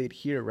they stayed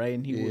here, right,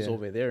 and he was Yeah.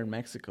 over there in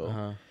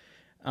Mexico.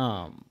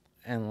 Uh-huh.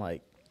 And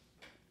like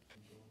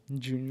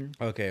Junior.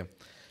 Okay.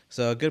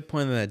 So a good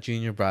point that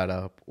Junior brought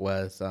up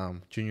was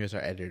Junior's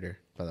our editor,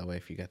 by the way,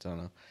 if you guys don't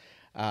know.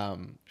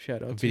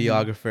 Shout out A to him.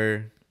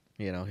 videographer,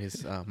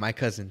 he's my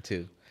cousin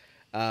too.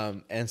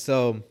 And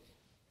so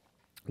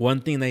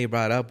one thing that he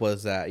brought up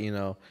was that,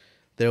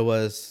 there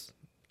was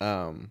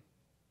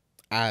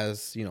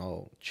as,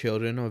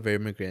 children of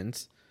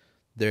immigrants,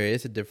 there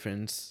is a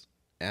difference,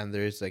 and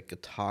there is like a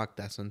talk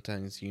that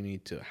sometimes you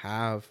need to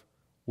have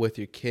with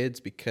your kids,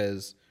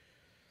 because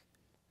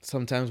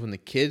sometimes when the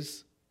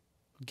kids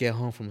get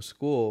home from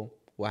school,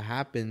 what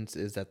happens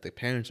is that the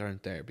parents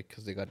aren't there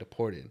because they got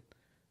deported,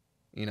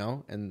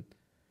 and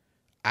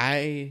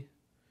I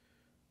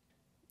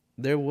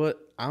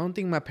don't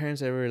think my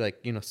parents ever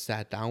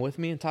sat down with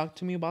me and talked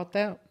to me about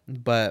that,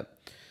 but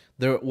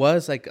there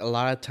was like a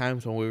lot of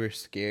times when we were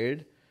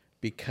scared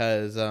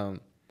because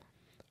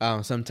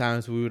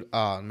sometimes we would,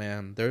 oh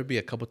man, there would be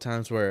a couple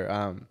times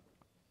where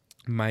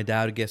my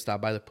dad would get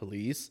stopped by the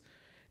police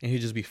and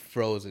he'd just be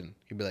frozen.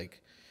 He'd be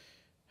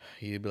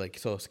like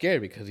so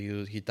scared because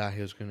he thought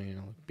he was gonna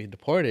be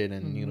deported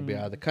and be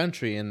out of the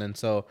country, and then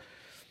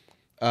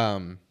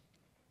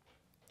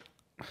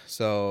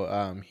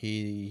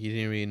he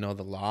didn't really know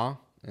the law.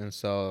 And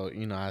so,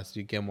 as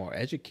you get more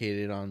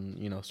educated on,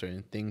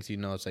 certain things,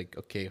 it's like,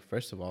 okay,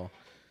 first of all,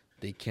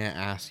 they can't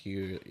ask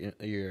you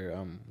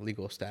your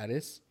legal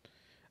status.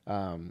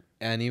 And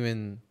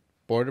even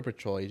Border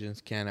Patrol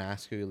agents can't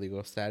ask you your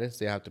legal status.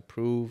 They have to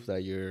prove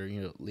that you're,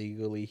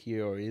 legally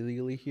here or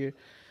illegally here.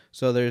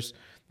 So there's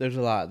a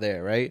lot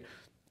there, right?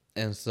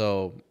 And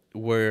so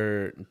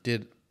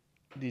did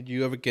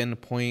you ever get in a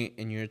point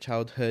in your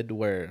childhood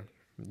where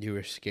you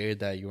were scared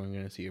that you weren't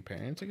going to see your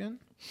parents again?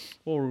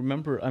 Well,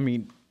 remember, I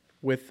mean,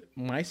 with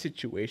my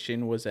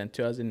situation was in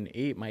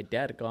 2008, my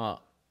dad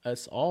got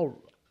us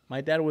all.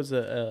 My dad was he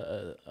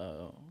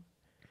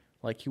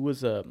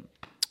was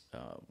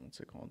what's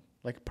it called?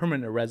 like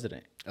permanent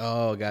resident.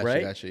 Oh, gotcha,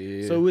 Right? gotcha.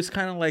 Yeah. So it was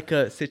kind of like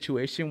a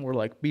situation where,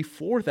 like,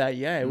 before that,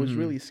 yeah, it was Mm-hmm.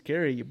 really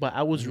scary, but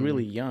I was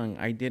really young.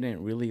 I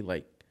didn't really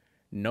like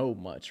know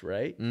much,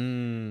 right?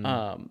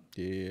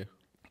 Yeah.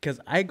 Because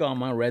I got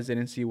my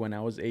residency when I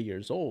was 8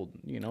 years old,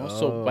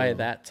 So by Oh.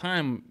 that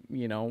time,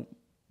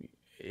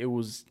 I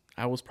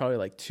was probably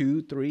like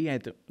 2, 3. I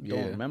don't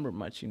Yeah. remember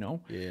much,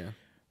 Yeah.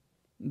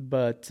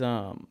 But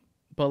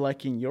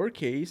like in your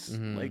case,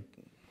 like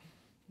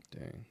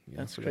Dang. Yeah,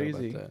 that's I forgot about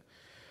crazy. that.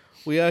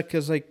 Well, yeah,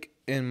 because like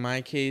in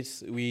my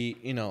case, we,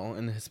 in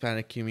the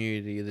Hispanic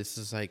community, this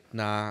is like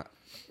not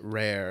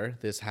rare.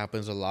 This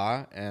happens a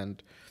lot,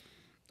 and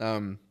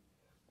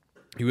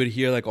you would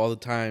hear like all the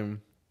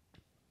time,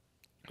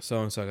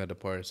 so and so got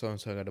deported, so and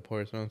so got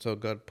deported, so and so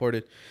got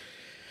deported,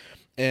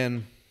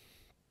 and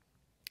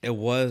it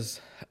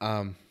was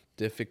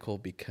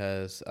difficult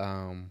because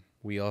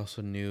we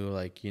also knew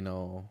like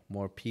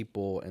more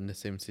people in the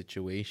same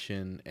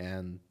situation,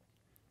 and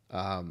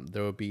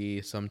there would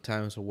be some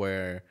times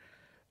where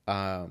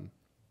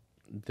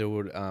there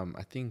would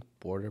I think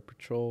Border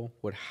Patrol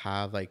would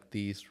have like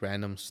these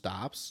random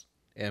stops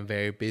and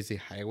very busy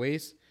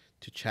highways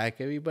to check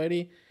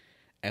everybody.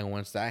 And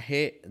once that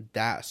hit,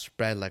 that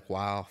spread like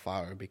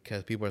wildfire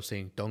because people are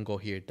saying, "Don't go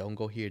here, don't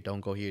go here, don't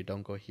go here,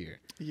 don't go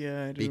here.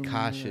 Yeah, I do Be remember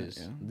cautious.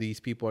 that, yeah.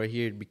 These people are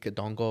here because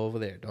don't go over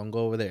there, don't go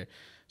over there."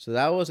 So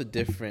that was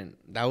different.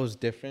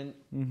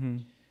 Mm-hmm.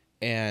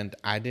 And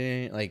I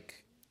didn't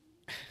like.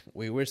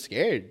 We were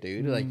scared,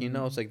 dude. Like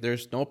it's like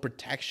there's no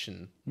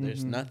protection,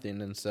 there's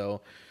nothing, and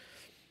so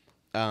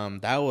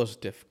that was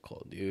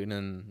difficult, dude.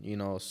 And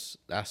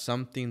that's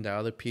something that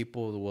other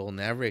people will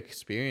never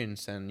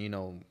experience, and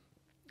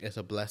it's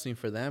a blessing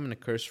for them and a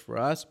curse for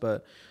us.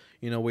 But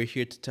we're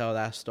here to tell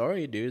that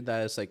story, dude.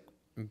 That it's like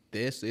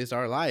this is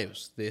our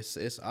lives, this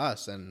is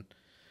us, and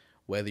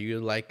whether you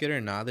like it or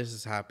not, this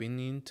is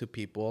happening to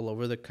people all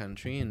over the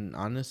country. And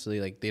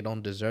honestly, like they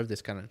don't deserve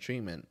this kind of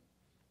treatment.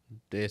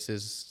 This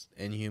is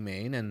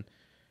inhumane, and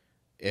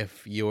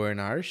if you were in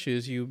our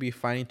shoes, you'd be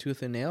fighting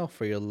tooth and nail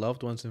for your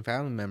loved ones and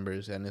family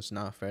members, and it's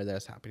not fair that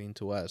it's happening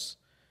to us.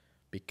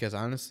 Because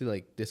honestly,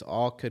 like this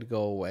all could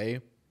go away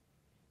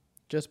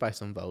just by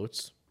some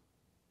votes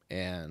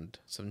and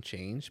some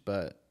change,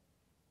 but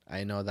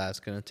I know that's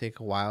gonna take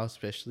a while,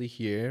 especially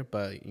here.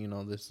 But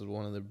this is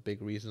one of the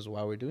big reasons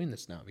why we're doing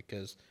this now,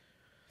 because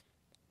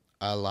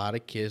a lot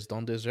of kids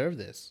don't deserve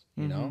this.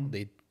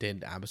 They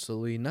did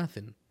absolutely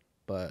nothing.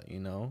 But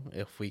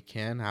if we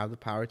can have the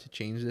power to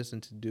change this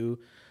and to do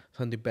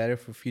something better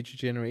for future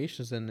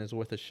generations, then it's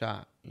worth a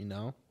shot.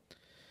 And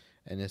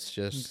it's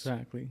just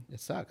Exactly. It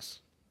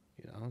sucks.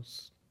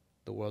 It's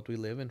the world we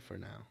live in for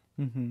now.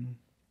 Mm-hmm.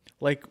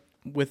 Like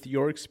with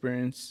your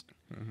experience,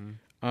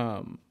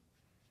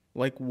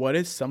 like what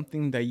is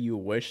something that you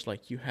wish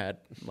like you had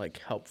like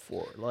help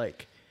for?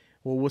 Like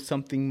what was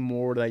something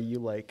more that you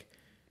like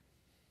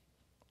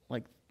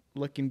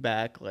looking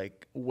back,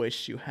 like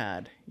wish you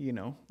had,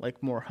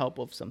 like more help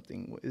of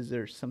something? Is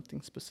there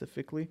something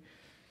specifically?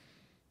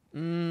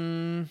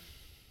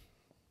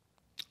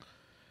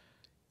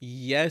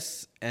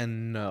 Yes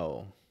and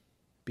no,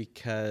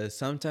 because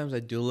sometimes I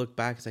do look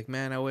back. It's like,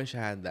 man, I wish I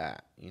had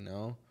that,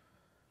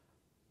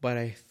 But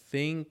I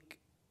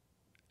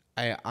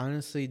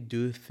honestly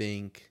do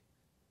think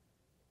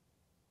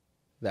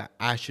that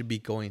I should be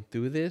going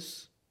through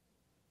this,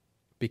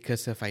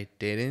 because if I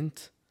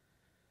didn't,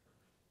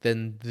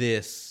 then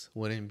this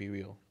wouldn't be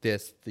real.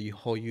 The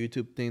whole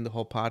YouTube thing, the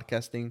whole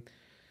podcast thing,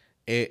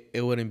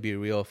 it wouldn't be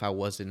real if I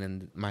wasn't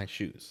in my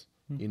shoes,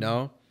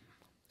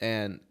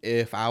 And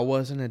if I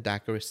wasn't a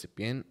DACA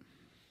recipient,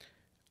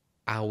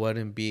 I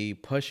wouldn't be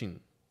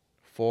pushing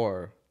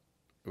for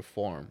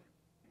reform,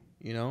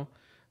 So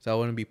I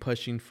wouldn't be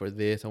pushing for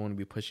this. I wouldn't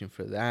be pushing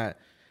for that.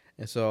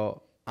 And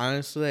so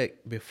honestly, like,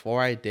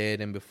 before I did,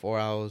 and before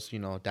I was,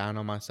 down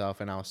on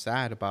myself and I was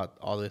sad about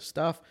all this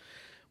stuff,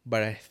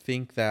 but I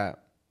think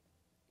that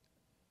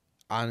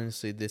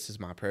honestly, this is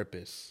my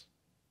purpose.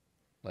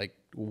 Like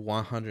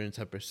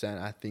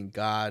 110%. I think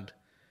God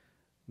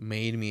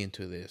made me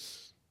into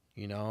this,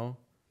 There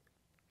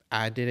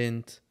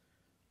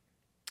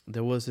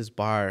was this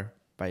bar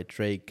by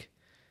Drake.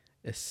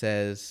 It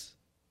says,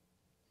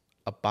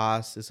 a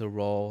boss is a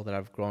role that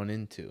I've grown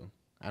into.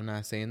 I'm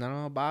not saying that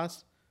I'm a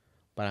boss,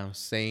 but I'm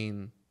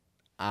saying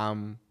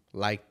I'm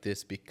like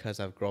this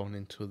because I've grown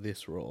into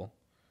this role.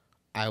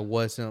 I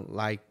wasn't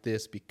like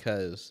this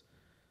because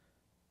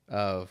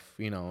of,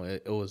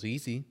 it was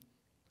easy.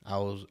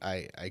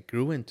 I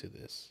grew into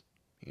this,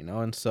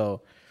 and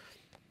so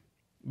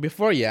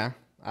before,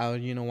 I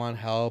would, want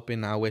help,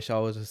 and I wish I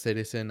was a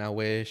citizen. I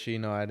wish,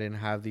 I didn't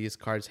have these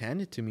cards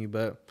handed to me,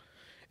 but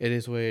it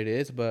is what it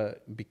is.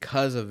 But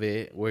because of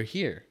it, we're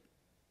here,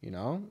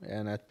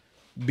 and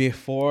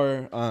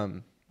before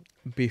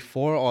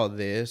all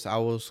this, I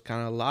was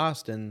kind of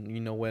lost.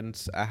 And, when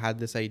I had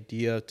this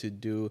idea to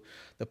do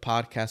the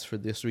podcast for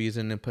this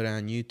reason and put it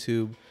on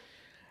YouTube,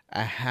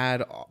 I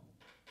had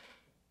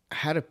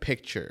a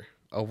picture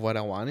of what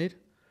I wanted.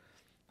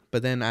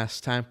 But then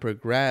as time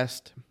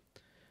progressed,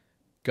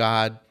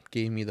 God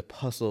gave me the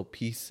puzzle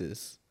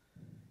pieces.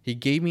 He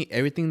gave me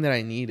everything that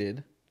I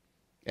needed,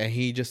 and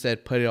he just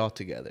said, put it all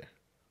together.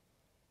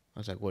 I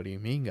was like, what do you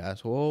mean,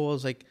 guys? Well, I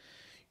was like,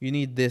 you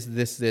need this,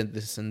 this,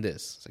 this, and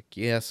this. It's like,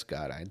 yes,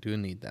 God, I do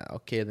need that.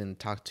 Okay, then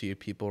talk to your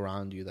people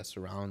around you that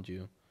surround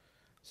you.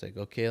 It's like,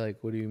 okay, like,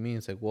 what do you mean?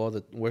 It's like, well,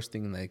 the worst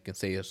thing they can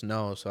say is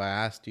no. So I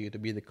asked you to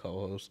be the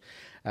co-host.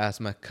 I asked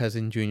my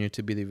cousin Junior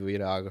to be the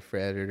videographer,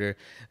 editor.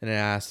 And I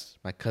asked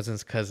my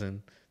cousin's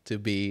cousin to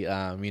be,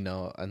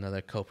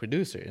 another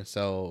co-producer. And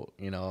so,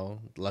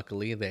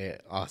 luckily they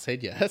all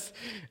said yes.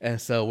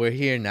 And so we're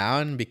here now.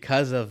 And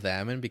because of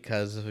them and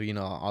because of,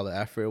 all the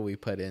effort we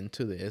put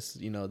into this,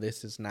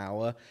 this is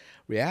now a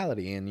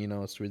reality. And,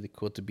 it's really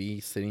cool to be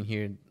sitting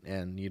here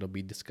and,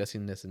 be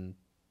discussing this and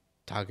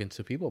talking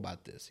to people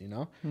about this,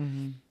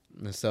 Mm-hmm.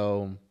 And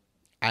so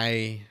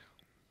a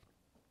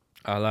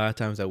lot of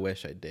times I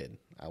wish I did.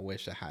 I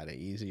wish I had it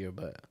easier,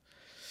 but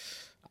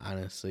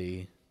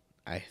honestly,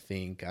 I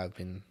think I've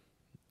been,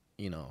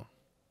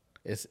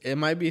 it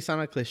might be sound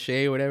like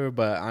cliche or whatever,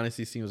 but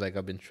honestly, it seems like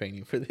I've been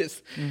training for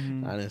this,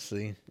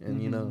 honestly.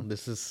 And,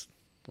 this is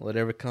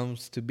whatever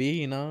comes to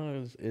be,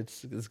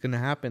 it's going to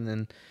happen.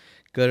 And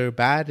good or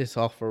bad, it's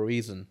all for a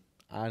reason.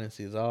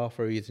 Honestly, it's all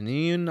for a reason.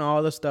 Even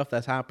all the stuff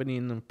that's happening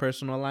in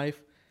personal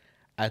life,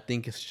 I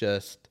think it's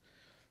just,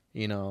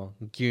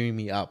 gearing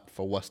me up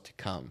for what's to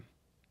come.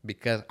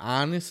 Because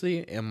honestly,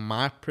 in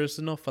my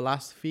personal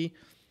philosophy,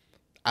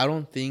 I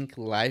don't think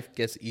life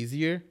gets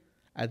easier.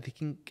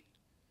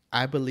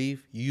 I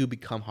believe you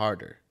become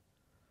harder.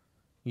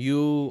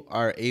 You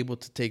are able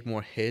to take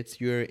more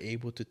hits. You're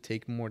able to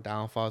take more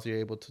downfalls. You're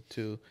able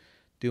to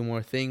do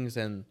more things.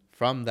 And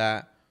from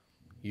that,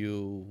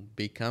 you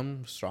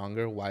become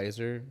stronger,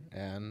 wiser,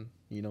 and,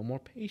 more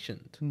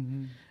patient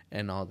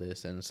and all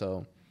this. And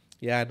so,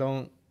 yeah,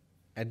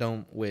 I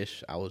don't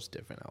wish I was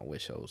different. I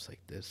wish I was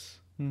like this.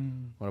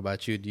 What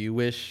about you? Do you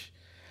wish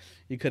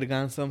you could have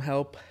gotten some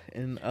help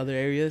in other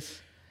areas?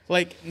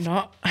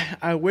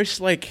 I wish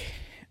like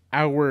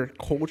our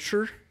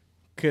culture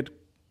could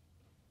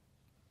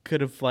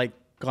have like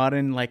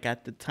gotten like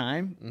at the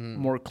time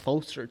more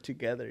closer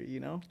together,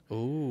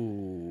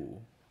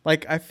 Ooh.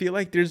 Like I feel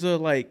like there's a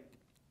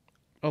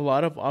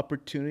lot of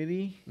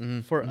opportunity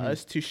for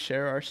us to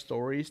share our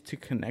stories, to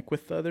connect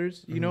with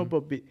others,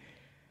 but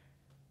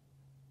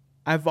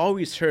I've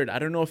always heard, I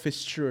don't know if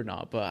it's true or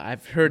not, but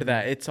I've heard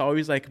that it's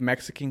always like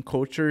Mexican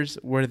cultures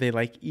where they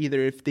like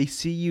either if they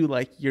see you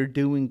like you're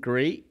doing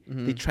great,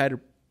 they try to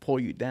pull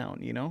you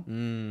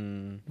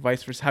down,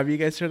 Vice versa. Have you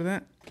guys heard of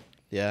that?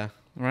 Yeah.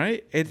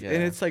 Right? And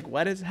it's like,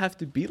 why does it have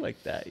to be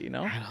like that, I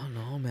don't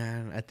know,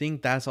 man. I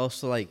think that's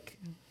also like...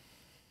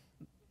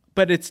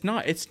 But it's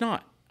not...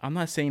 I'm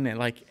not saying that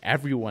like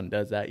everyone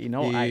does that,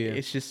 Yeah.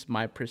 It's just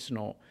my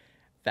personal...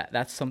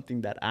 That's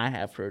something that I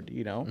have heard,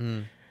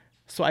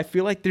 So I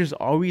feel like there's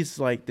always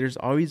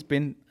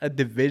been a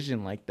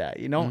division like that,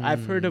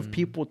 I've heard of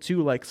people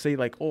too, like say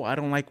like, oh, I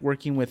don't like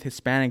working with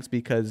Hispanics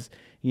because,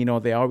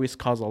 they always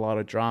cause a lot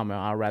of drama.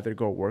 I'd rather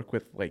go work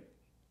with like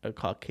a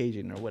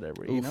Caucasian or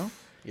whatever,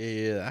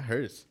 Yeah, that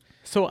hurts.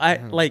 So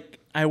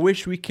I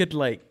wish we could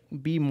like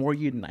be more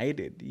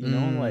united,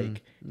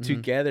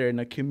 together in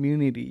a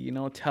community,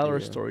 tell our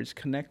stories,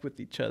 connect with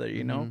each other,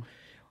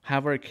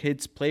 have our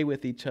kids play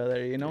with each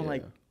other,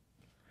 like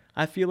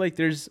I feel like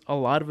there's a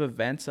lot of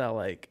events that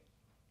like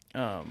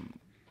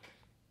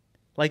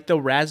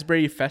the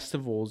Raspberry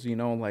Festivals,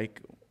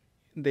 like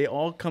they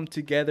all come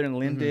together in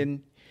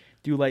Linden,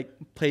 do like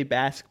play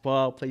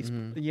basketball, play,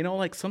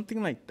 like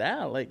something like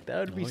that. Like that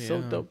would be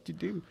so dope to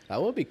do.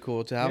 That would be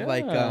cool to have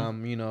like,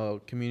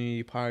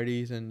 community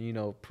parties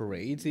and,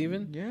 parades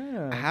even.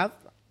 Yeah.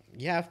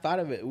 I've thought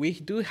of it. We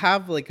do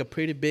have like a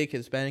pretty big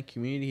Hispanic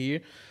community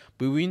here,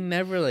 but we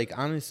never like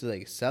honestly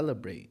like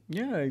celebrate.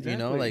 Yeah,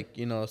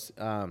 exactly. Not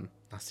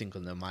Cinco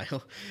de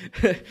Mayo.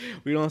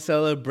 We don't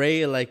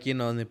celebrate like,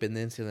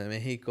 Independencia de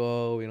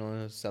Mexico. We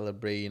don't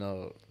celebrate,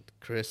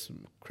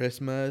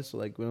 Christmas.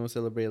 Like we don't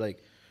celebrate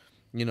like,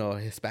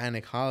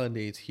 Hispanic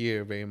holidays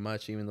here very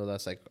much, even though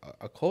that's like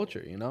a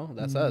culture,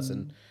 that's us.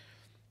 And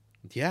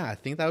yeah, I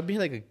think that would be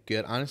like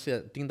I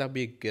think that'd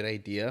be a good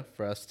idea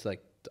for us to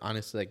like,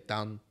 honestly, like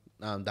down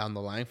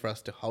the line for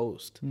us to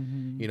host,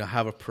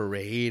 have a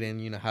parade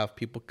and, have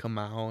people come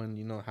out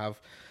and, have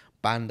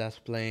bandas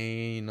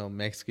playing,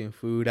 Mexican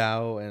food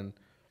out and,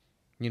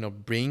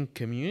 bring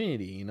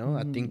community,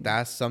 I think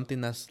that's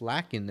something that's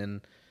lacking. And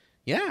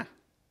yeah,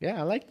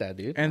 I like that,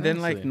 dude. And honestly.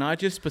 then like not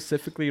just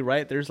specifically,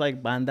 right? There's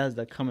like bandas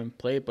that come and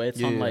play, but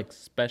it's on like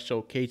special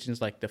occasions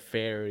like the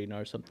fair,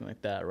 or something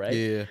like that, right?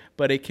 Yeah.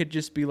 But it could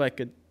just be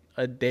like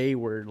a day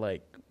where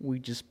like we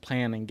just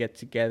plan and get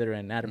together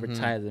and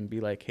advertise and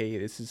be like, hey,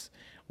 this is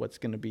what's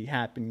going to be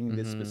happening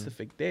this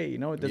specific day. It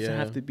doesn't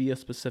have to be a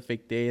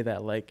specific day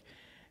that like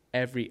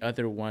every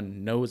other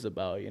one knows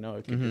about, it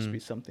could just be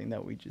something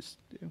that we just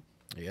do.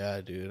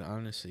 Yeah, dude.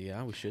 Honestly,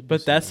 yeah, we should.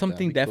 But that's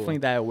something definitely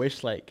that I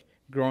wish like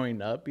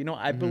growing up,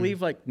 I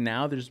believe like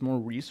now there's more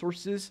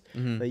resources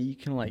that you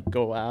can like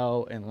go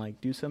out and like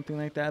do something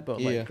like that.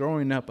 But like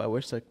growing up, I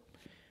wish like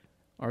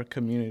our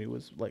community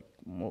was like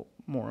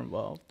more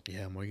involved.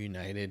 Yeah, more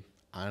united.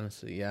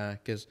 Honestly, yeah,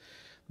 because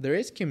there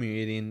is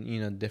community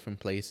in different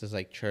places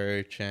like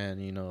church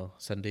and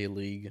Sunday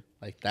league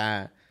like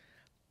that,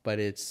 but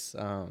it's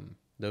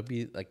there'll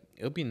be like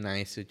it'll be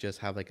nice to just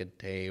have like a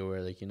day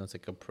where like it's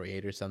like a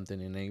parade or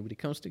something and everybody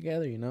comes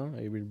together.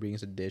 Everybody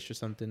brings a dish or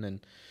something and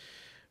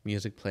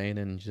music playing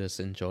and just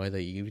enjoy the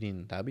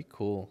evening. That'd be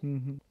cool.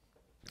 Mm-hmm.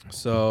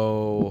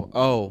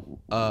 So,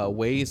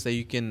 ways that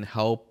you can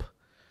help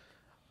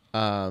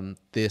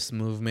this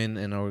movement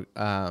and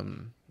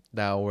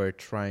that we're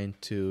trying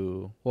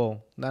to,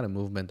 well, not a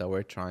movement that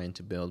we're trying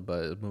to build,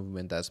 but a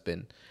movement that's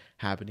been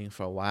happening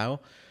for a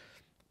while.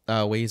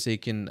 Ways that you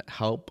can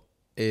help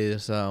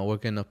is we're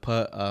gonna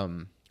put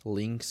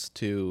links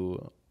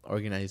to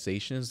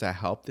organizations that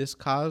help this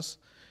cause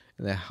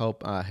and that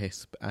help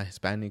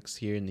Hispanics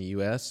here in the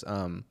U.S.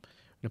 I'm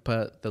gonna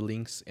put the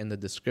links in the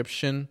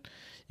description.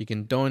 You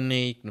can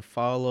donate, you can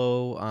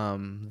follow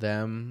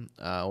them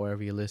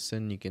wherever you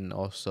listen. You can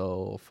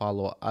also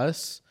follow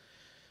us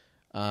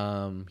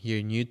here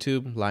in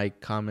YouTube,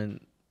 like,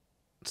 comment,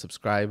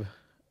 subscribe,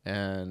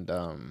 and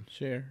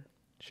share.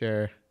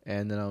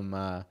 And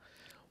then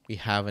we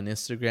have an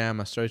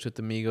Instagram,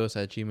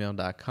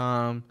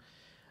 storieswithamigos@gmail.com.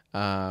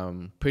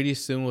 Pretty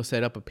soon we'll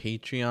set up a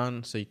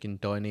Patreon so you can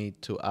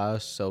donate to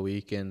us so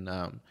we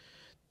can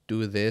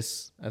do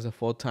this as a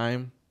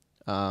full-time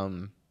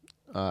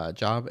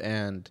job,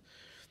 and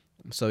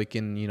so we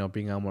can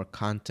bring out more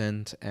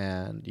content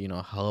and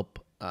help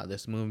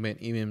this movement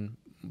even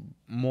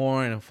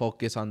more and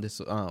focus on this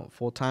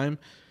full-time.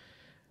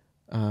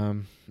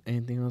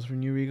 Anything else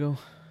from you, Rigo?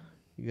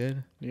 You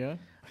good? Yeah.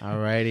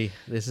 Alrighty,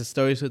 this is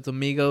Stories with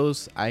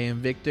Amigos. I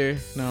am Victor.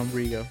 No, I'm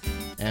Rigo.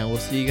 And we'll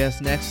see you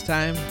guys next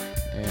time.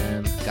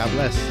 And God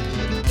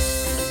bless.